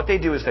 And what they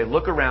do is they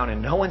look around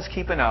and no one's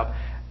keeping up.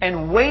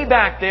 And way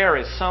back there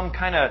is some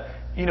kind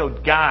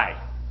of,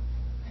 guy.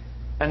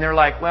 And they're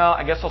like, well,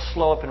 I guess I'll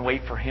slow up and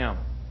wait for him.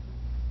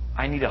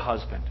 I need a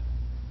husband.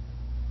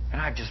 And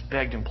I've just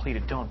begged and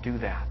pleaded, don't do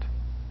that.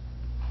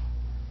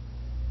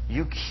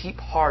 You keep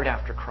hard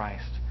after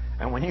Christ.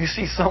 And when you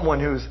see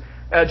someone who's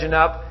edging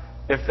up,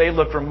 if they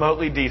look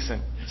remotely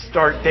decent,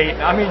 start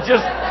dating. I mean,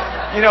 just,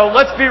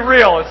 let's be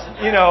real.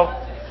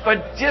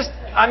 But just,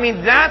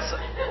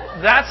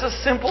 that's a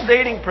simple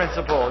dating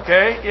principle,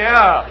 okay?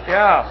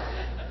 Yeah.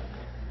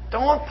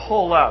 Don't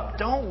pull up.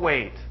 Don't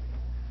wait.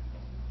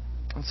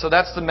 And so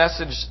that's the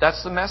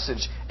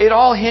message. It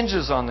all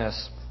hinges on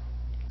this.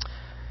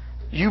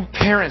 You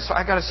parents,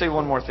 I got to say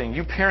one more thing.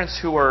 You parents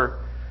who are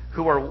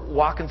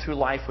walking through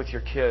life with your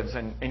kids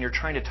and you're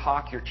trying to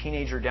talk your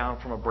teenager down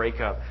from a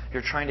breakup.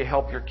 You're trying to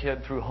help your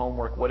kid through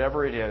homework,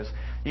 whatever it is.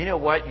 You know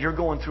what? You're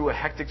going through a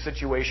hectic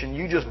situation.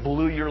 You just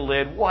blew your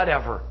lid,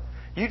 whatever.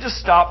 You just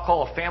stop,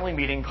 call a family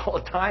meeting, call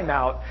a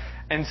timeout,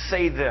 and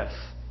say this.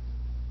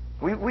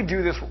 We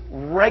do this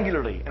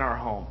regularly in our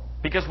home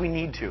because we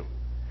need to.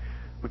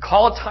 We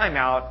call a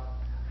timeout.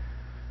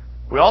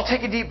 We all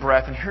take a deep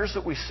breath, and here's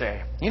what we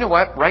say. You know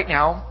what? Right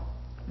now,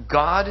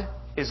 God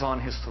is on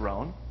His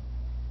throne.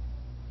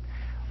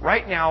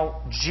 Right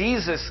now,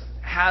 Jesus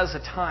has a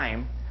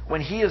time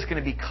when He is going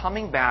to be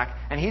coming back,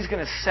 and He's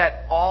going to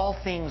set all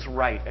things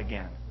right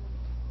again.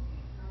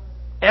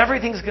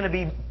 Everything's going to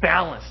be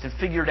balanced and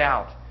figured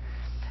out.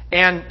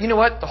 And you know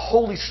what? The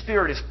Holy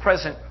Spirit is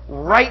present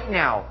right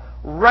now,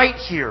 right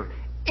here,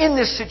 in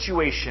this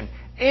situation,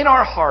 in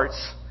our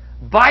hearts,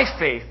 by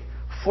faith,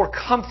 for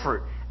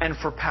comfort and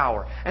for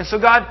power. And so,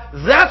 God,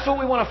 that's what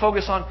we want to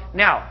focus on.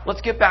 Now, let's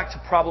get back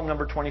to problem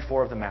number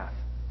 24 of the math.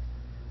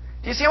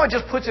 Do you see how it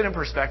just puts it in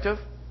perspective?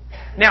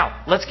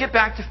 Now, let's get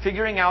back to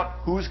figuring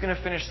out who's going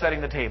to finish setting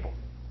the table.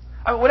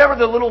 Whatever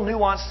the little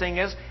nuanced thing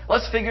is,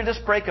 let's figure this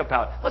breakup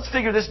out. Let's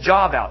figure this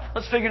job out.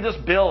 Let's figure this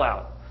bill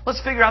out.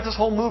 Let's figure out this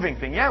whole moving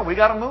thing. Yeah, we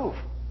got to move.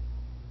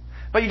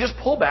 But you just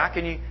pull back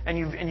and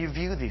you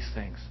view these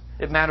things.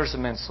 It matters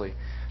immensely.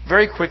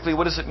 Very quickly,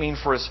 what does it mean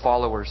for His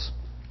followers?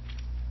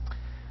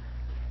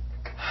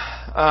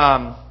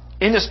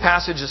 In this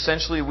passage,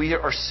 essentially, we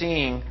are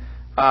seeing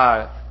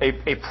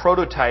a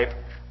prototype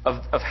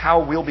of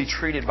how we'll be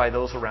treated by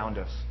those around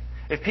us.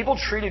 If people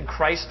treated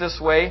Christ this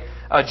way,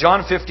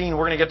 John 15,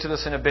 we're going to get to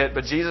this in a bit,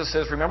 but Jesus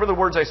says, remember the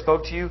words I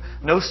spoke to you?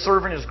 No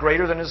servant is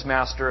greater than his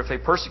master. If they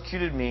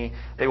persecuted me,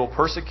 they will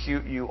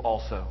persecute you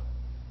also.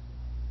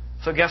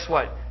 So guess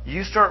what?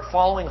 You start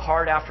following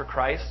hard after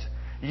Christ,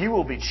 you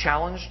will be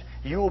challenged,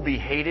 you will be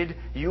hated,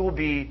 you will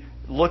be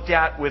looked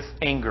at with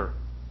anger.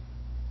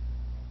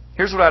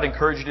 Here's what I'd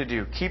encourage you to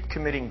do. Keep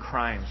committing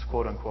crimes,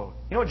 quote unquote.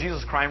 You know what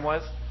Jesus' crime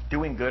was?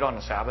 Doing good on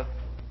the Sabbath.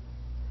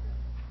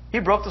 He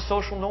broke the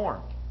social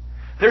norm.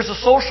 There's a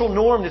social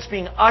norm that's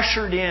being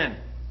ushered in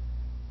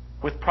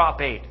with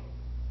Prop 8.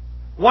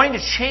 Wanting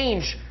to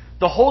change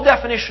the whole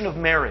definition of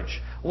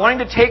marriage. Wanting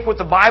to take what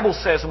the Bible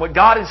says and what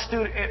God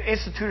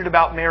instituted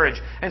about marriage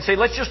and say,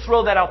 let's just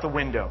throw that out the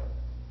window.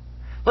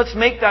 Let's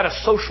make that a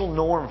social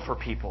norm for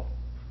people.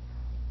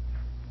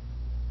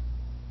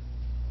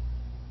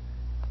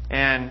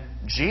 And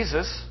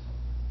Jesus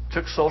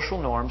took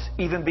social norms,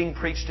 even being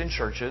preached in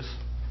churches,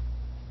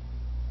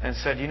 and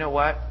said, you know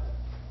what?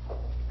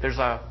 There's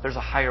a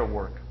higher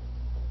work.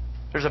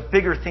 There's a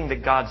bigger thing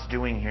that God's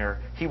doing here.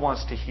 He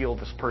wants to heal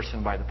this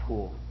person by the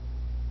pool.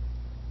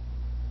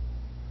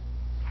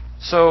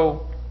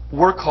 So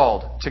we're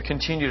called to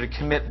continue to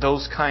commit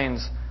those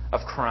kinds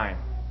of crime.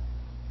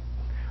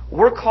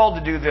 We're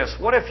called to do this.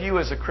 What if you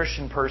as a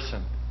Christian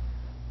person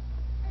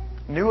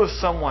knew of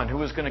someone who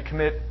was going to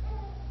commit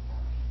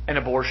an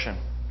abortion?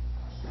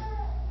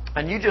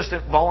 And you just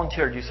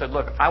volunteered. You said,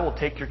 look, I will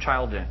take your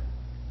child in.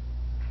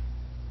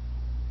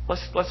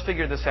 Let's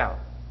figure this out.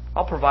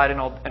 I'll provide an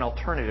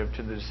alternative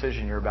to the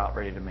decision you're about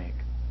ready to make.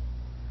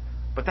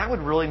 But that would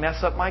really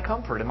mess up my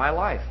comfort in my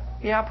life.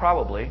 Yeah,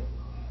 probably.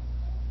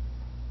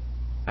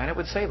 And it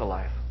would save a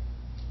life.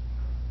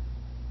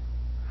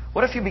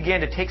 What if you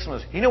began to take some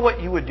of those? You know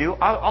what you would do?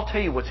 I'll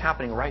tell you what's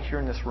happening right here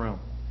in this room.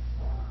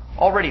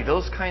 Already,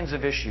 those kinds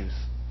of issues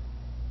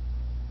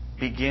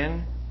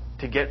begin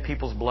to get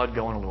people's blood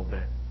going a little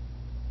bit.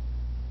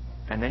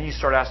 And then you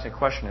start asking the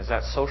question, is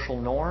that social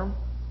norm?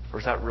 Or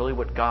is that really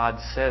what God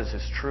says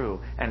is true?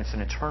 And it's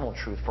an eternal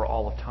truth for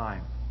all of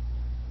time.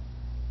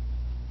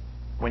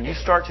 When you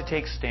start to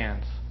take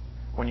stands,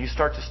 when you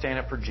start to stand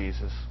up for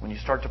Jesus, when you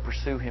start to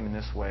pursue Him in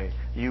this way,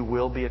 you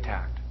will be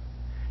attacked.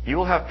 You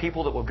will have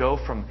people that will go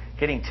from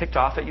getting ticked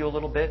off at you a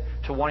little bit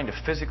to wanting to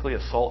physically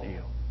assault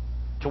you,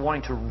 to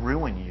wanting to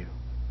ruin you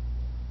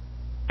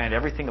and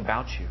everything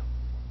about you.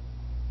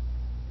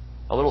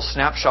 A little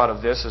snapshot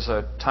of this is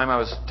a time I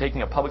was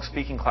taking a public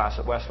speaking class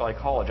at West Valley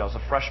College. I was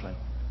a freshman.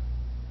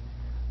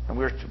 And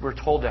we were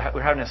told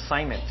we had an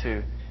assignment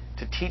to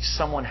teach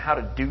someone how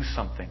to do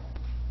something.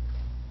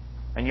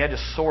 And you had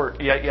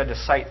to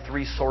cite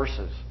 3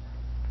 sources.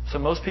 So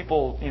most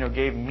people,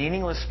 gave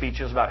meaningless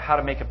speeches about how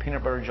to make a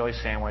peanut butter and jelly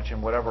sandwich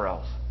and whatever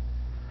else.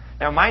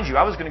 Now, mind you,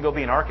 I was going to go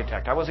be an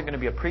architect. I wasn't going to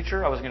be a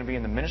preacher. I wasn't going to be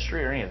in the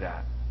ministry or any of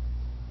that.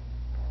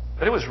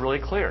 But it was really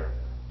clear.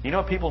 You know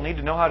what people need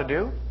to know how to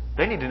do?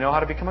 They need to know how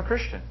to become a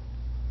Christian.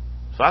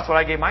 So that's what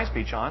I gave my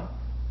speech on.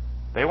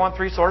 They want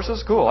 3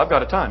 sources? Cool, I've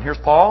got a ton. Here's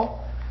Paul.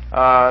 So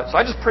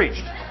I just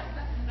preached.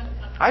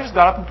 I just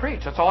got up and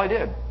preached. That's all I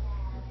did.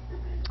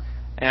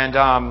 And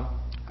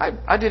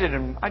I did it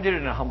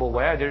in a humble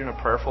way. I did it in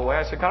a prayerful way.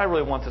 I said, God, I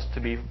really want this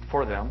to be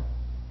for them.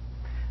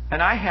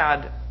 And I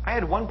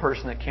had one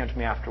person that came to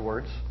me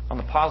afterwards on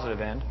the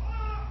positive end.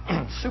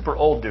 Super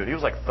old dude. He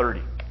was like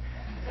 30.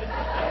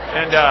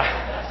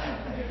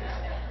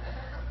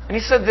 And he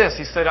said this.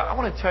 He said, I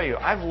want to tell you,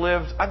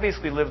 I've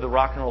basically lived the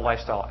rock and roll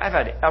lifestyle. I've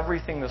had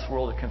everything this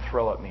world can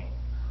throw at me.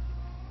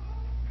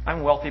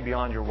 I'm wealthy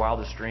beyond your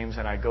wildest dreams,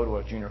 and I go to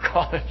a junior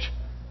college.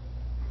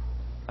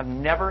 I've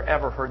never,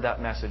 ever heard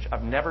that message.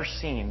 I've never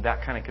seen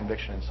that kind of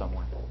conviction in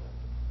someone.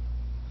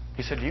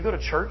 He said, do you go to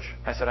church?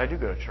 I said, I do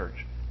go to church.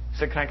 He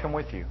said, can I come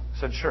with you? I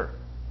said, sure.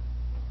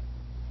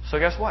 So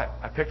guess what?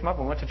 I picked him up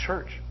and went to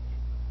church.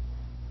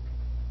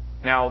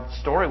 Now, the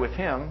story with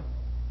him,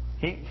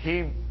 he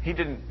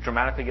didn't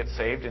dramatically get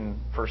saved in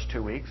the first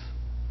 2 weeks.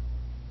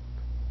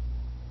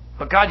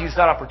 But God used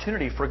that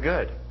opportunity for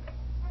good.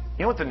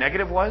 You know what the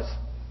negative was?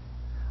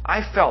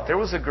 I felt there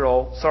was a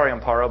girl, sorry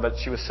Amparo, but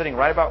she was sitting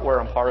right about where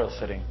Amparo is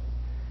sitting.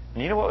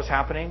 And you know what was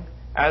happening?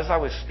 As I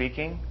was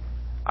speaking,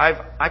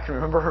 I can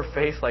remember her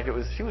face like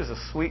she was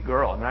a sweet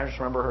girl. I mean, I just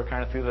remember her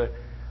kind of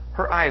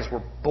her eyes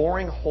were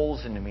boring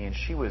holes into me and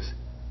she was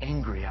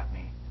angry at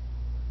me.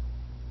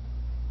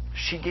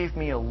 She gave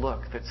me a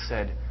look that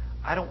said,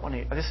 I don't want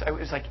to, it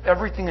was like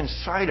everything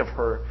inside of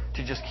her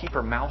to just keep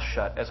her mouth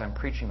shut as I'm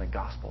preaching the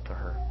gospel to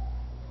her.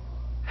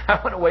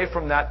 I went away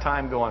from that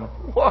time going,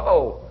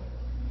 whoa.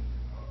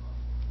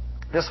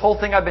 This whole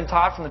thing I've been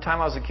taught from the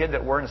time I was a kid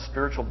that we're in a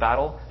spiritual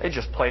battle, it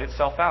just played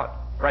itself out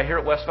right here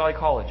at West Valley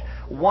College.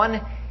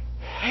 One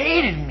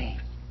hated me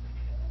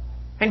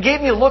and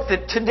gave me a look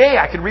that today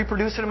I could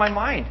reproduce it in my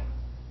mind.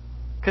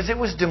 Because it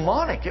was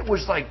demonic. It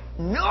was like,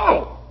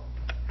 no,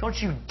 don't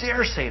you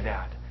dare say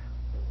that.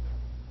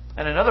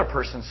 And another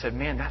person said,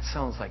 man, that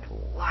sounds like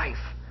life.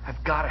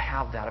 I've got to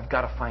have that. I've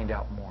got to find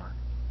out more.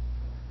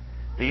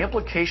 The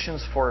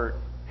implications for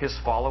His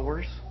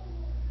followers,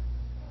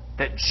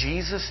 that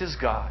Jesus is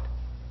God,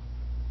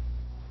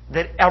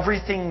 that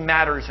everything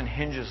matters and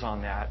hinges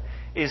on that,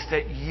 is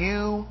that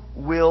you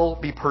will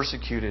be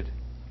persecuted.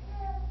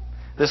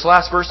 This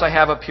last verse I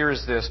have up here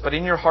is this, but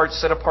in your heart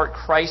set apart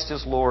Christ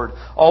as Lord.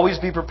 Always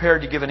be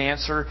prepared to give an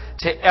answer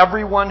to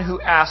everyone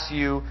who asks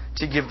you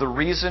to give the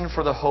reason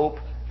for the hope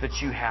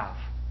that you have.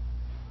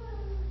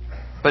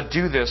 But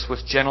do this with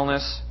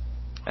gentleness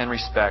and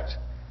respect.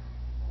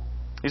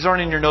 These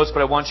aren't in your notes, but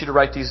I want you to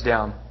write these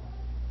down.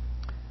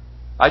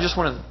 I just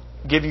want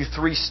to give you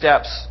 3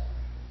 steps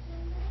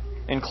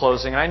in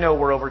closing. I know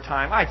we're over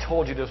time. I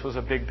told you this was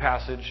a big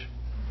passage.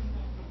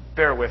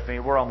 bear with me.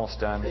 We're almost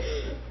done.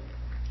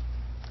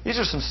 These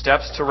are some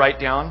steps to write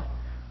down.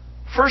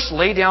 First,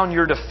 lay down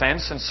your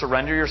defense and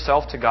surrender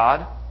yourself to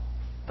God.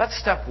 That's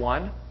step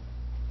one.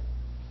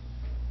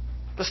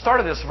 The start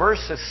of this verse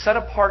says, set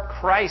apart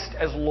Christ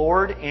as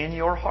Lord in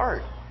your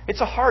heart.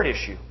 It's a heart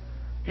issue.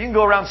 You can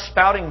go around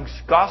spouting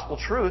gospel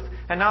truth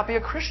and not be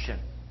a Christian.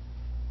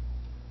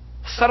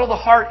 Settle the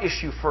heart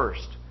issue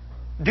first.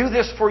 Do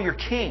this for your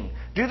king.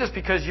 Do this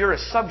because you're a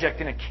subject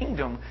in a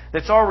kingdom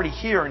that's already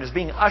here and is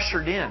being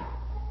ushered in.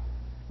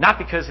 Not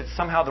because it's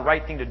somehow the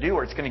right thing to do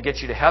or it's going to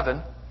get you to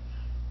heaven.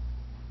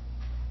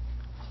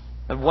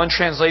 And one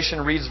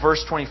translation reads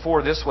verse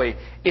 24 this way: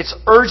 it's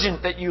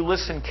urgent that you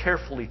listen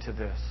carefully to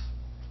this.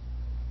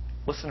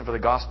 Listen for the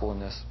gospel in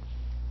this.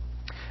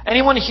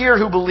 Anyone here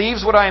who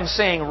believes what I am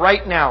saying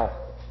right now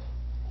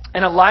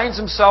and aligns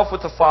himself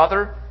with the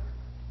Father,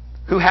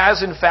 who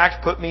has in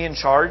fact put me in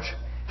charge,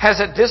 has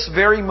at this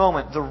very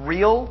moment the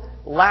real,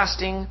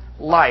 lasting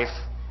life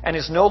and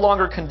is no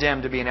longer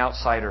condemned to be an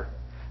outsider.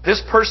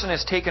 This person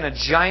has taken a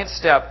giant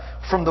step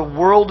from the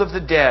world of the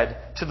dead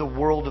to the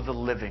world of the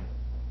living.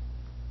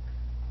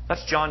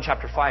 That's John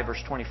chapter 5,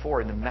 verse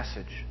 24 in the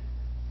Message.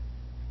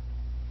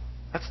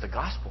 That's the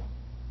gospel.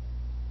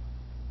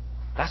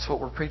 That's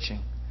what we're preaching.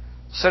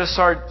 Set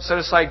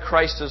aside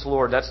Christ as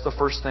Lord. That's the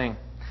first thing.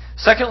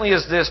 Secondly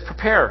is this: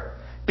 prepare.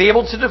 Be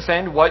able to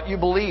defend what you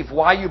believe,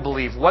 why you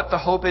believe, what the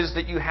hope is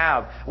that you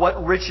have,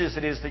 what riches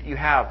it is that you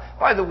have.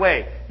 By the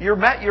way, your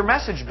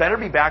message better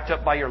be backed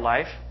up by your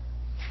life.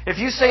 If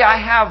you say, I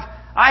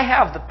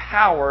have the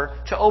power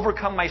to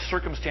overcome my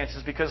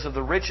circumstances because of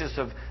the riches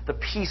of the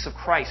peace of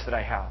Christ that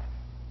I have,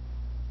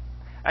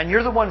 and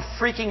you're the one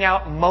freaking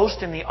out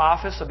most in the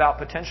office about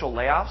potential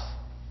layoffs,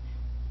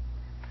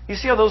 you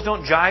see how those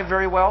don't jive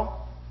very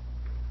well?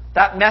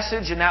 That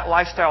message and that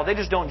lifestyle, they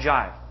just don't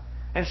jive.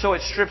 And so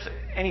it strips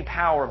any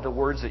power of the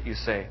words that you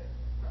say.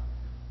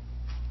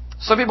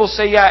 Some people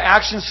say, yeah,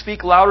 actions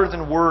speak louder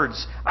than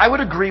words. I would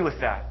agree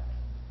with that.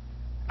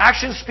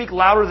 Actions speak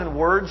louder than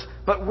words,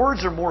 but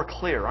words are more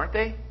clear, aren't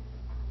they?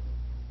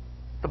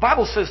 The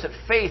Bible says that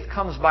faith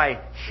comes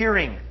by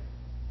hearing.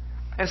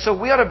 And so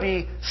we ought to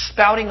be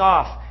spouting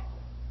off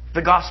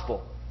the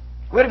gospel.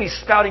 We ought to be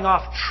spouting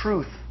off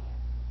truth.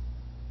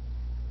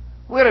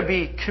 We ought to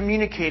be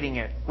communicating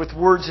it with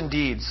words and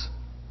deeds.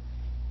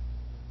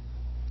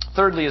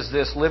 Thirdly is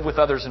this: live with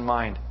others in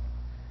mind.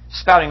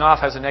 Spouting off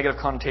has a negative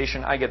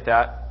connotation. I get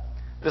that.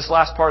 This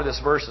last part of this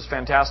verse is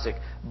fantastic.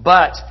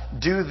 But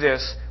do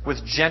this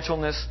with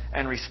gentleness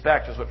and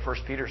respect, is what 1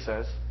 Peter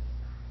says.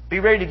 Be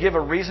ready to give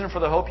a reason for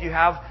the hope you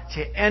have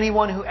to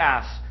anyone who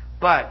asks,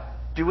 but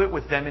do it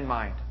with them in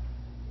mind.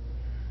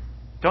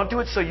 Don't do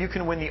it so you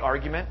can win the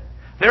argument.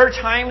 There are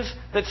times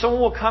that someone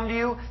will come to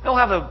you, they'll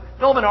have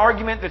an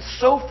argument that's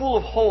so full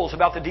of holes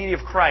about the deity of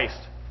Christ.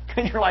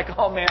 And you're like,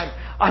 oh man,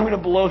 I'm going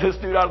to blow this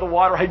dude out of the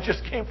water. I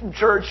just came from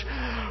church.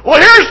 Well,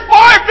 here's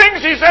 5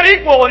 things he said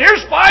equal, and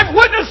here's 5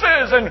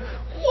 witnesses. And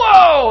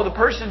whoa, the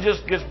person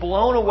just gets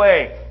blown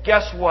away.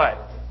 Guess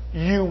what?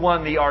 You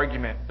won the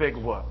argument. Big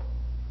whoop.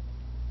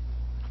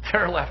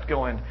 They're left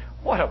going,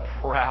 what a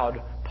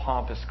proud,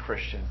 pompous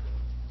Christian.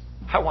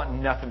 I want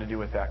nothing to do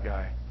with that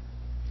guy.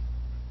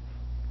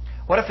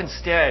 What if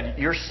instead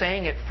you're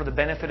saying it for the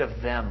benefit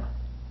of them?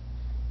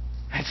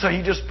 And so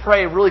you just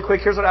pray really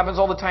quick. Here's what happens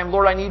all the time.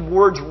 Lord, I need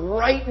words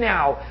right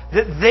now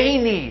that they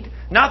need.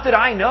 Not that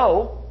I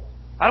know.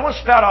 I don't want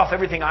to spout off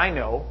everything I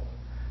know.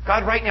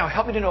 God, right now,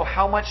 help me to know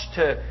how much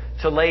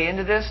to lay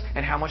into this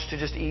and how much to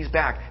just ease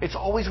back. It's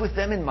always with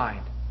them in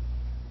mind.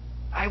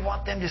 I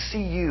want them to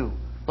see you.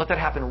 Let that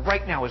happen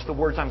right now is the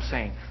words I'm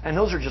saying. And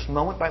those are just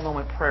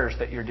moment-by-moment prayers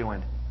that you're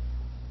doing.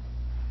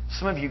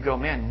 Some of you go,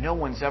 man, no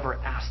one's ever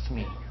asked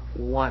me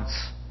once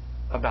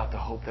about the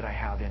hope that I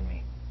have in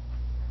me.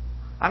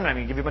 I'm not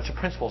even going to give you a bunch of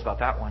principles about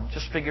that one.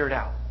 Just figure it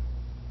out.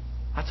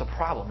 That's a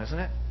problem, isn't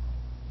it?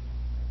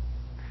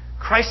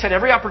 Christ had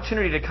every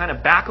opportunity to kind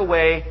of back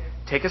away,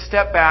 take a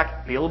step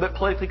back, be a little bit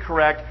politically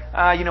correct.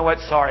 You know what?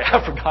 Sorry,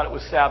 I forgot it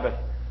was Sabbath.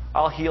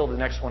 I'll heal the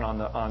next one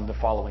on the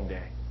following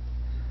day.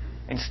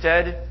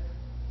 Instead,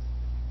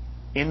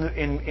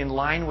 in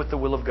line with the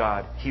will of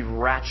God, he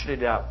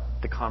ratcheted up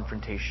the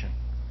confrontation.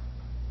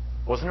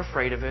 Wasn't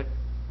afraid of it.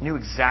 Knew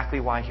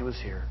exactly why he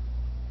was here.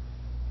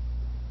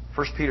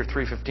 1 Peter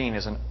 3:15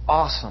 is an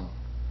awesome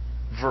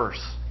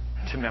verse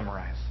to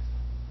memorize.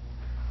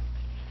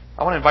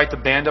 I want to invite the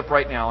band up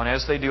right now, and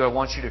as they do, I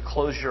want you to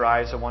close your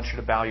eyes. I want you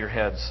to bow your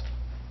heads.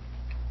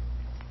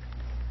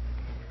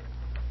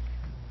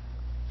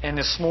 And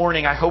this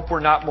morning, I hope we're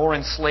not more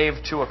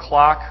enslaved to a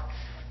clock,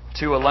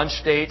 to a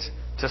lunch date,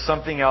 to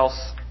something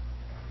else,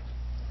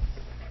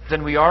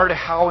 than we are to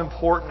how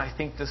important I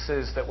think this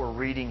is that we're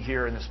reading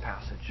here in this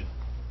passage.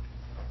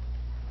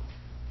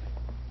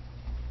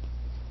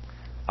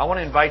 I want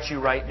to invite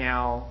you right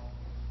now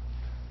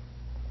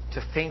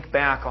to think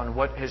back on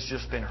what has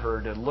just been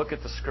heard, to look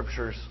at the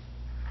Scriptures.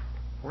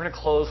 We're going to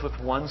close with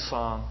one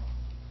song.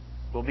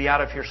 We'll be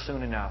out of here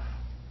soon enough.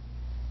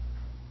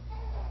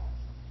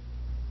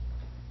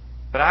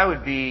 But I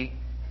would be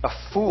a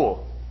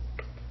fool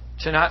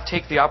to not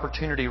take the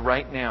opportunity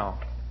right now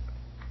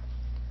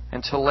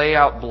and to lay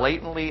out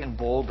blatantly and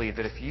boldly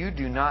that if you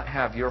do not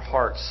have your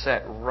heart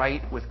set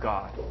right with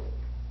God,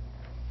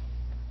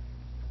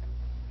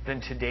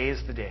 then today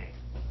is the day.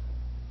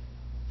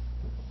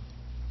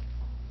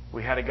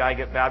 We had a guy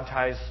get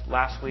baptized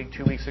last week,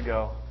 2 weeks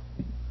ago,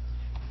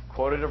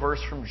 quoted a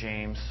verse from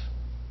James.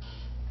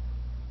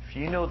 If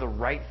you know the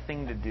right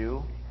thing to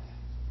do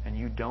and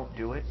you don't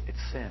do it, it's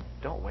sin.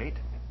 Don't wait.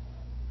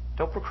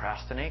 Don't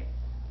procrastinate.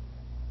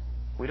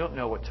 We don't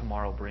know what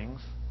tomorrow brings.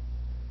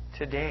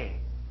 Today,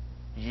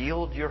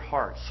 yield your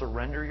heart,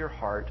 surrender your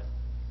heart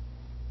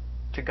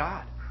to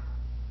God.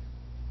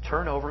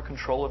 Turn over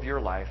control of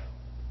your life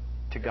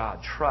to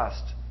God.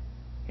 Trust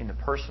in the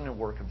person and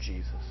work of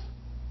Jesus.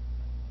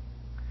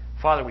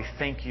 Father, we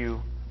thank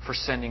you for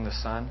sending the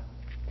Son.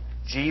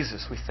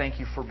 Jesus, we thank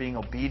you for being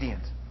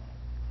obedient.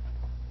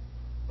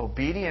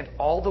 Obedient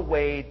all the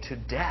way to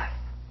death.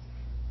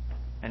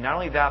 And not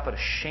only that, but a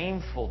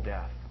shameful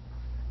death.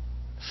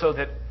 So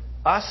that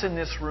us in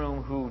this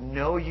room who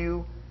know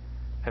you,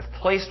 have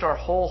placed our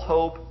whole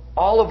hope,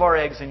 all of our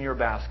eggs in your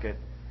basket,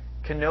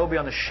 can know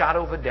beyond the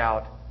shadow of a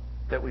doubt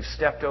that we've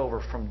stepped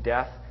over from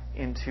death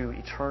into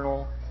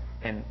eternal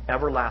and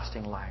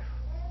everlasting life.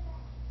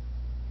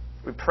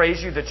 We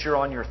praise you that you're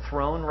on your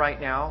throne right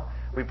now.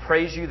 We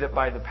praise you that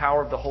by the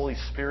power of the Holy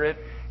Spirit,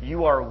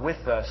 you are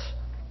with us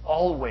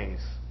always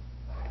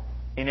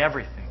in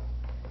everything.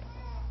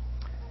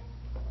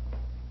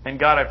 And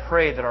God, I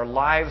pray that our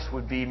lives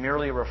would be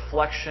merely a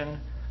reflection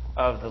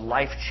of the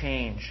life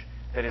change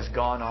that has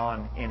gone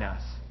on in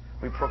us.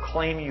 We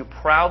proclaim you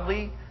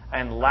proudly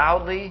and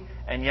loudly,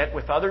 and yet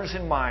with others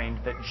in mind,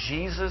 that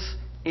Jesus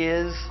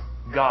is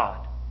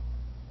God.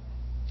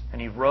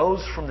 And He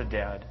rose from the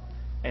dead,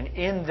 and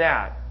in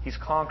that, He's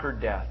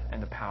conquered death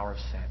and the power of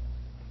sin.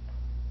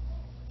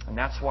 And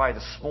that's why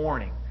this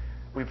morning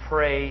we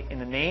pray in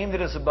the name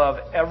that is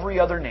above every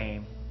other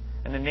name,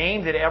 and the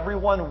name that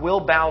everyone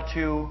will bow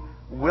to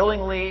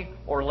willingly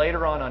or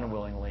later on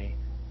unwillingly.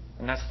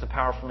 And that's the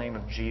powerful name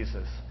of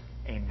Jesus.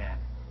 Amen.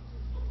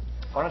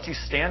 Why don't you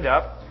stand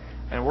up,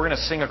 and we're going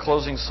to sing a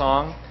closing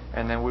song,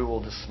 and then we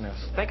will dismiss.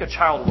 Thank a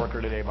child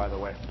worker today, by the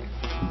way.